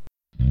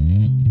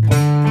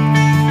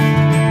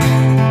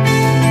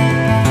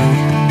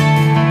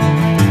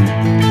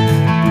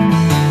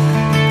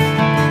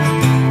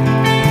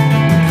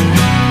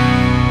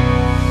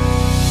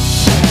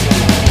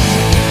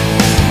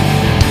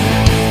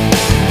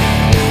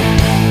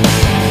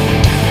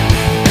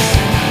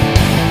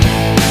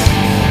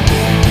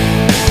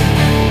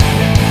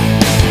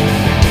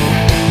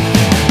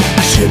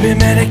 Should be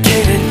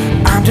medicated,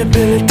 I'm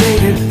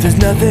debilitated. There's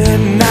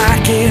nothing I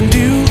can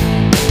do.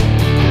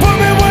 Put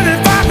me with a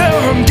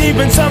fathom, deep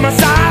in some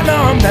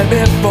asylum. Let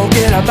me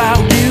forget about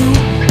you.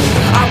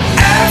 I'm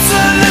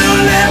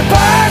absolutely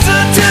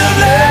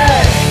positively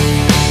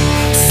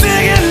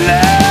sick in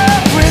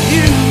love with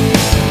you.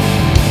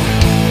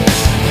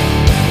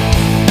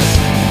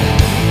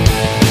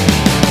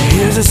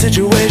 Here's the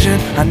situation,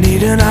 I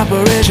need an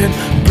operation.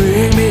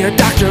 Bring me a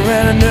doctor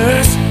and a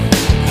nurse.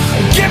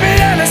 Give me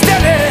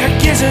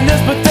anesthetic, isn't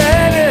this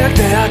pathetic?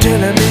 They are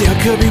telling me it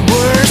could be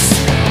worse.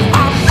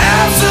 I'm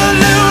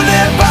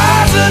absolutely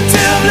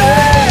positively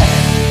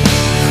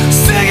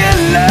sick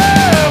in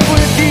love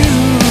with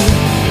you.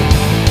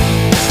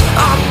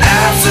 I'm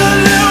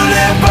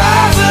absolutely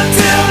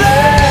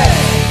positively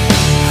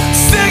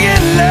sick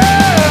in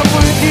love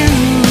with you.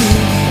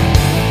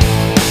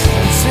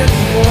 Sick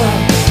in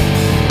love.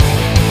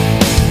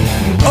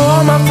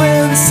 All my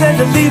friends said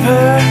to leave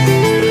her.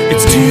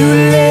 It's too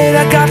late,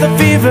 I got the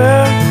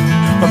fever.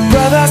 My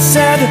brother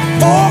said,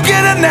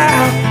 forget it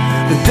now,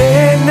 but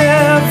they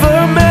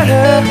never met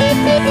her.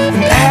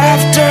 And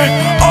after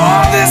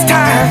all this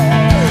time,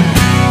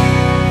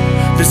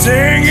 this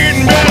ain't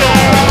getting better.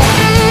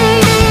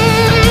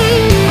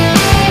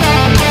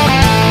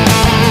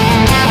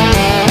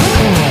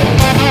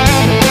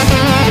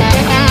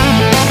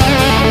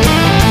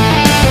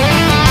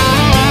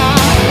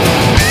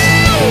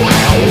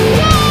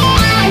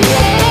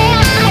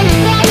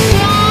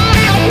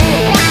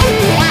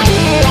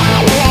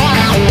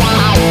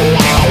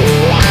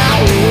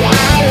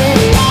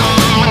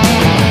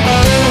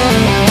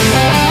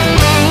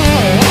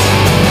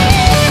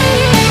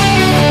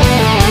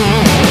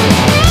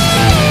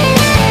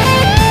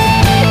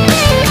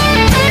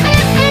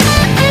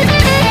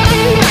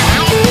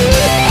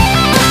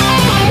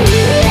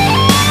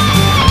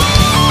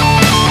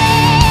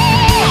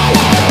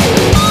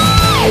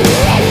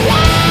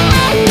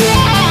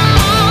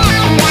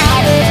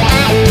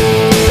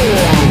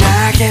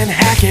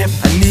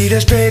 A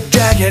straight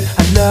jacket,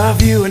 I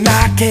love you and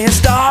I can't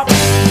stop.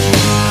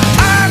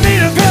 I need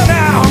a pill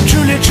now, I'm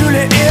truly,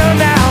 truly ill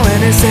now.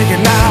 Any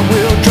second I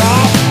will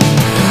drop.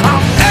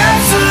 I'm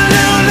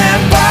absolutely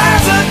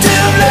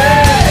positively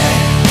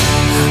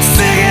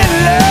sick in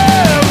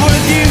love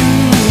with you.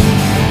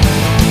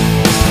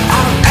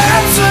 I'm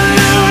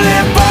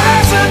absolutely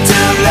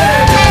positively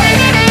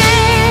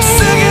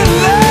sick in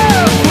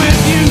love with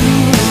you.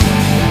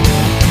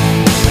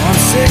 I'm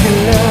sick in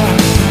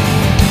love.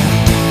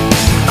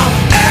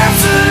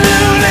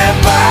 Absolutely,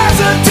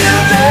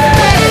 positively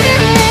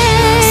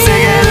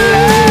sick in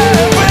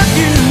love with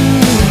you.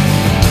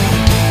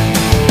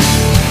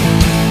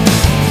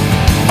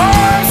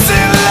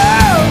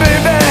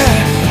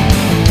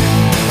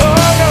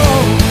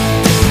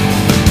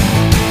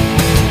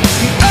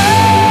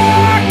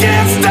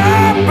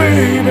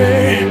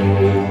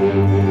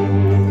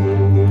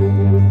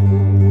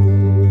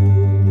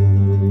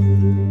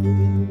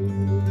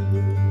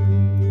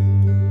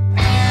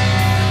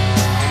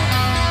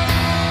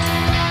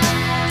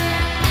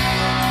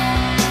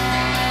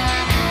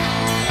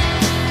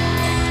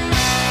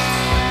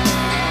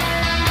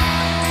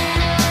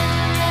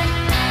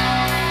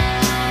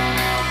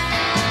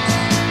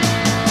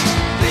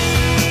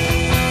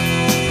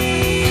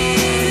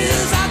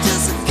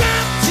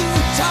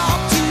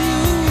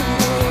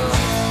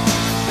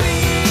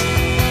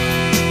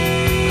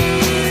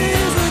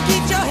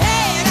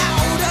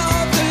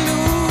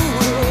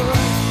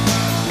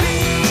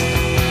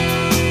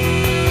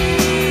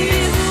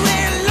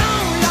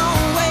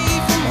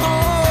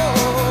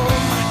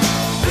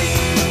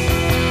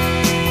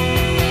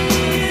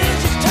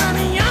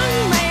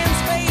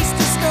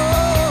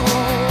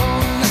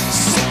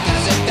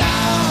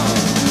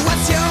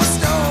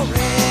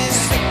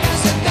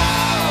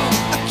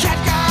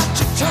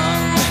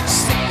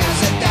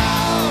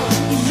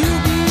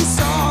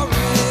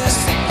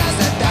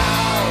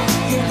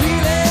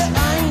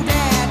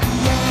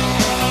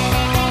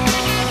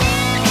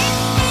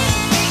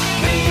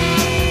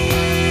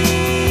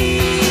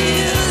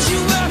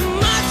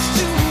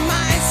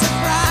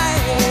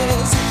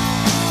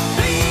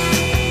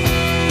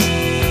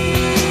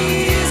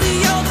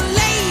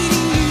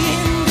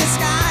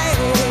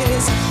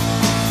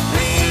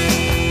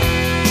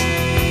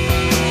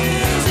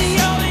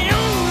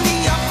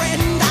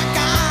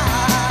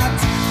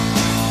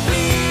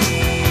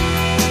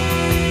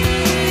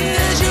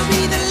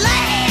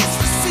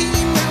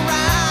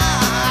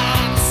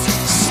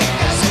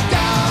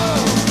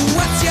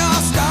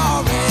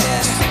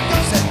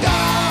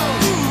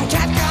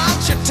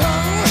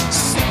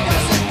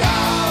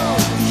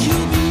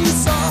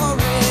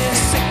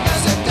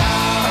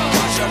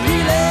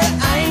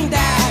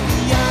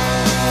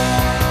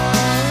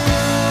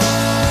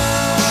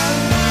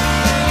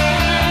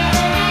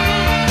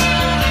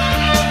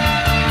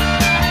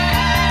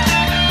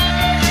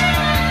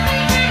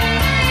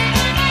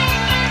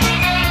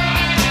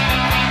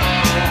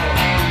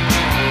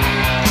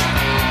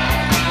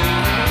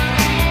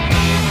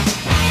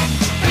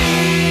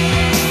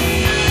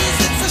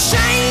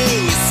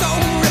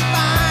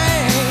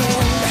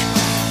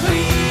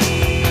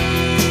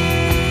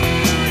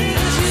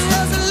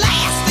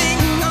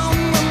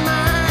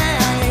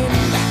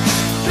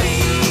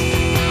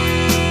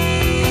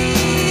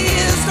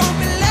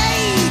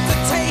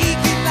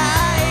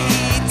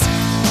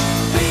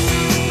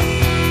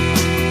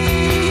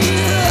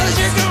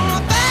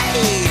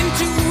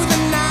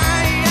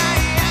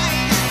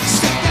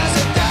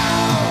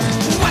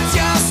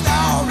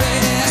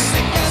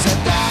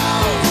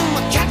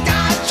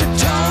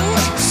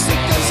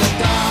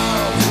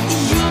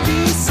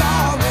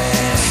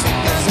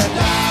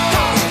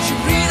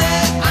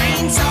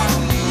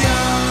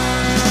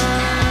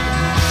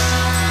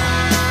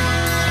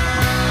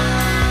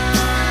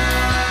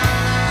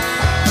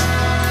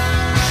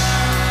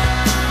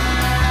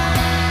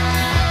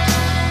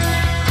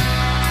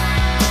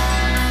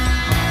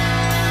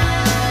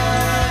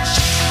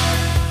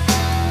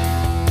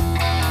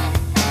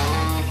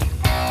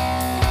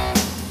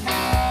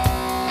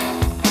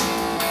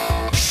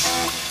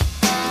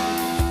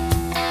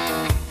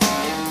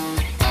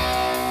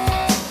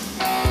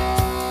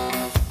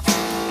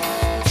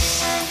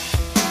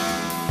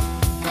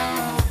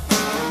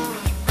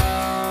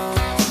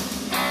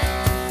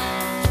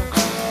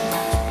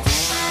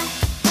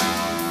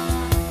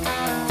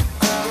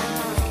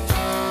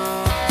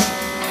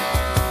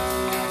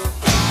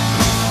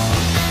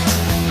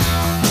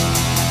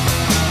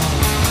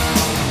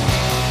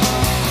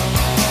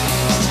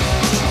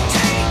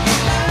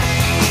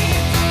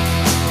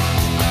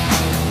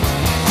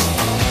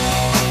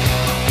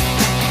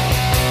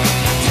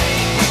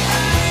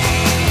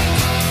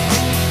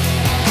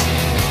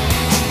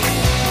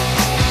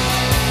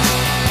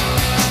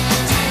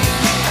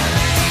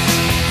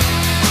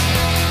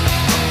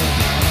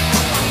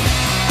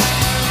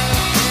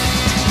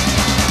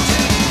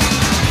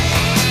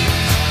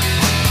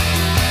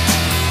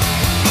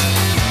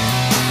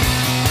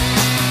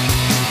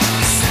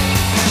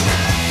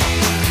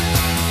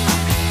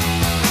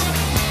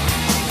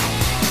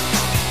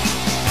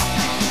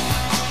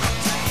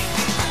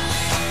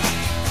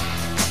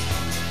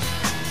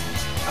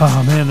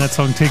 Oh man, that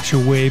song takes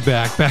you way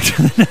back to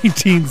the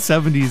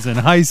 1970s in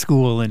high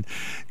school. And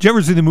did you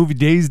ever see the movie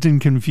Dazed and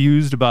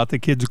Confused about the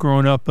kids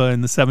growing up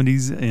in the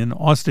 70s in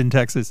Austin,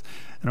 Texas?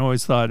 And I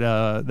always thought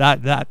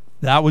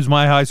that was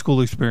my high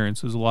school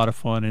experience. It was a lot of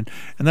fun. And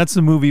that's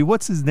the movie.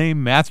 What's his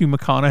name? Matthew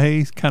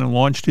McConaughey kind of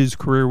launched his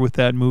career with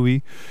that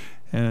movie.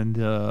 And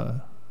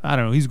I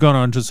don't know. He's gone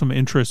on to some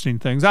interesting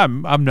things. I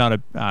don't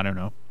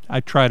know. I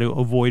try to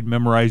avoid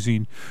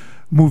memorizing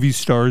movie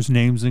stars'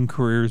 names and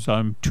careers.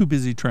 I'm too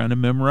busy trying to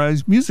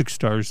memorize music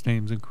stars'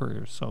 names and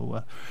careers.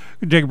 So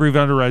we'll take a brief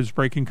Underwriters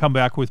break and come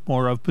back with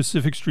more of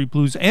Pacific Street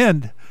Blues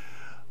and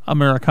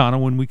Americana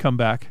when we come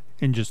back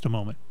in just a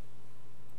moment.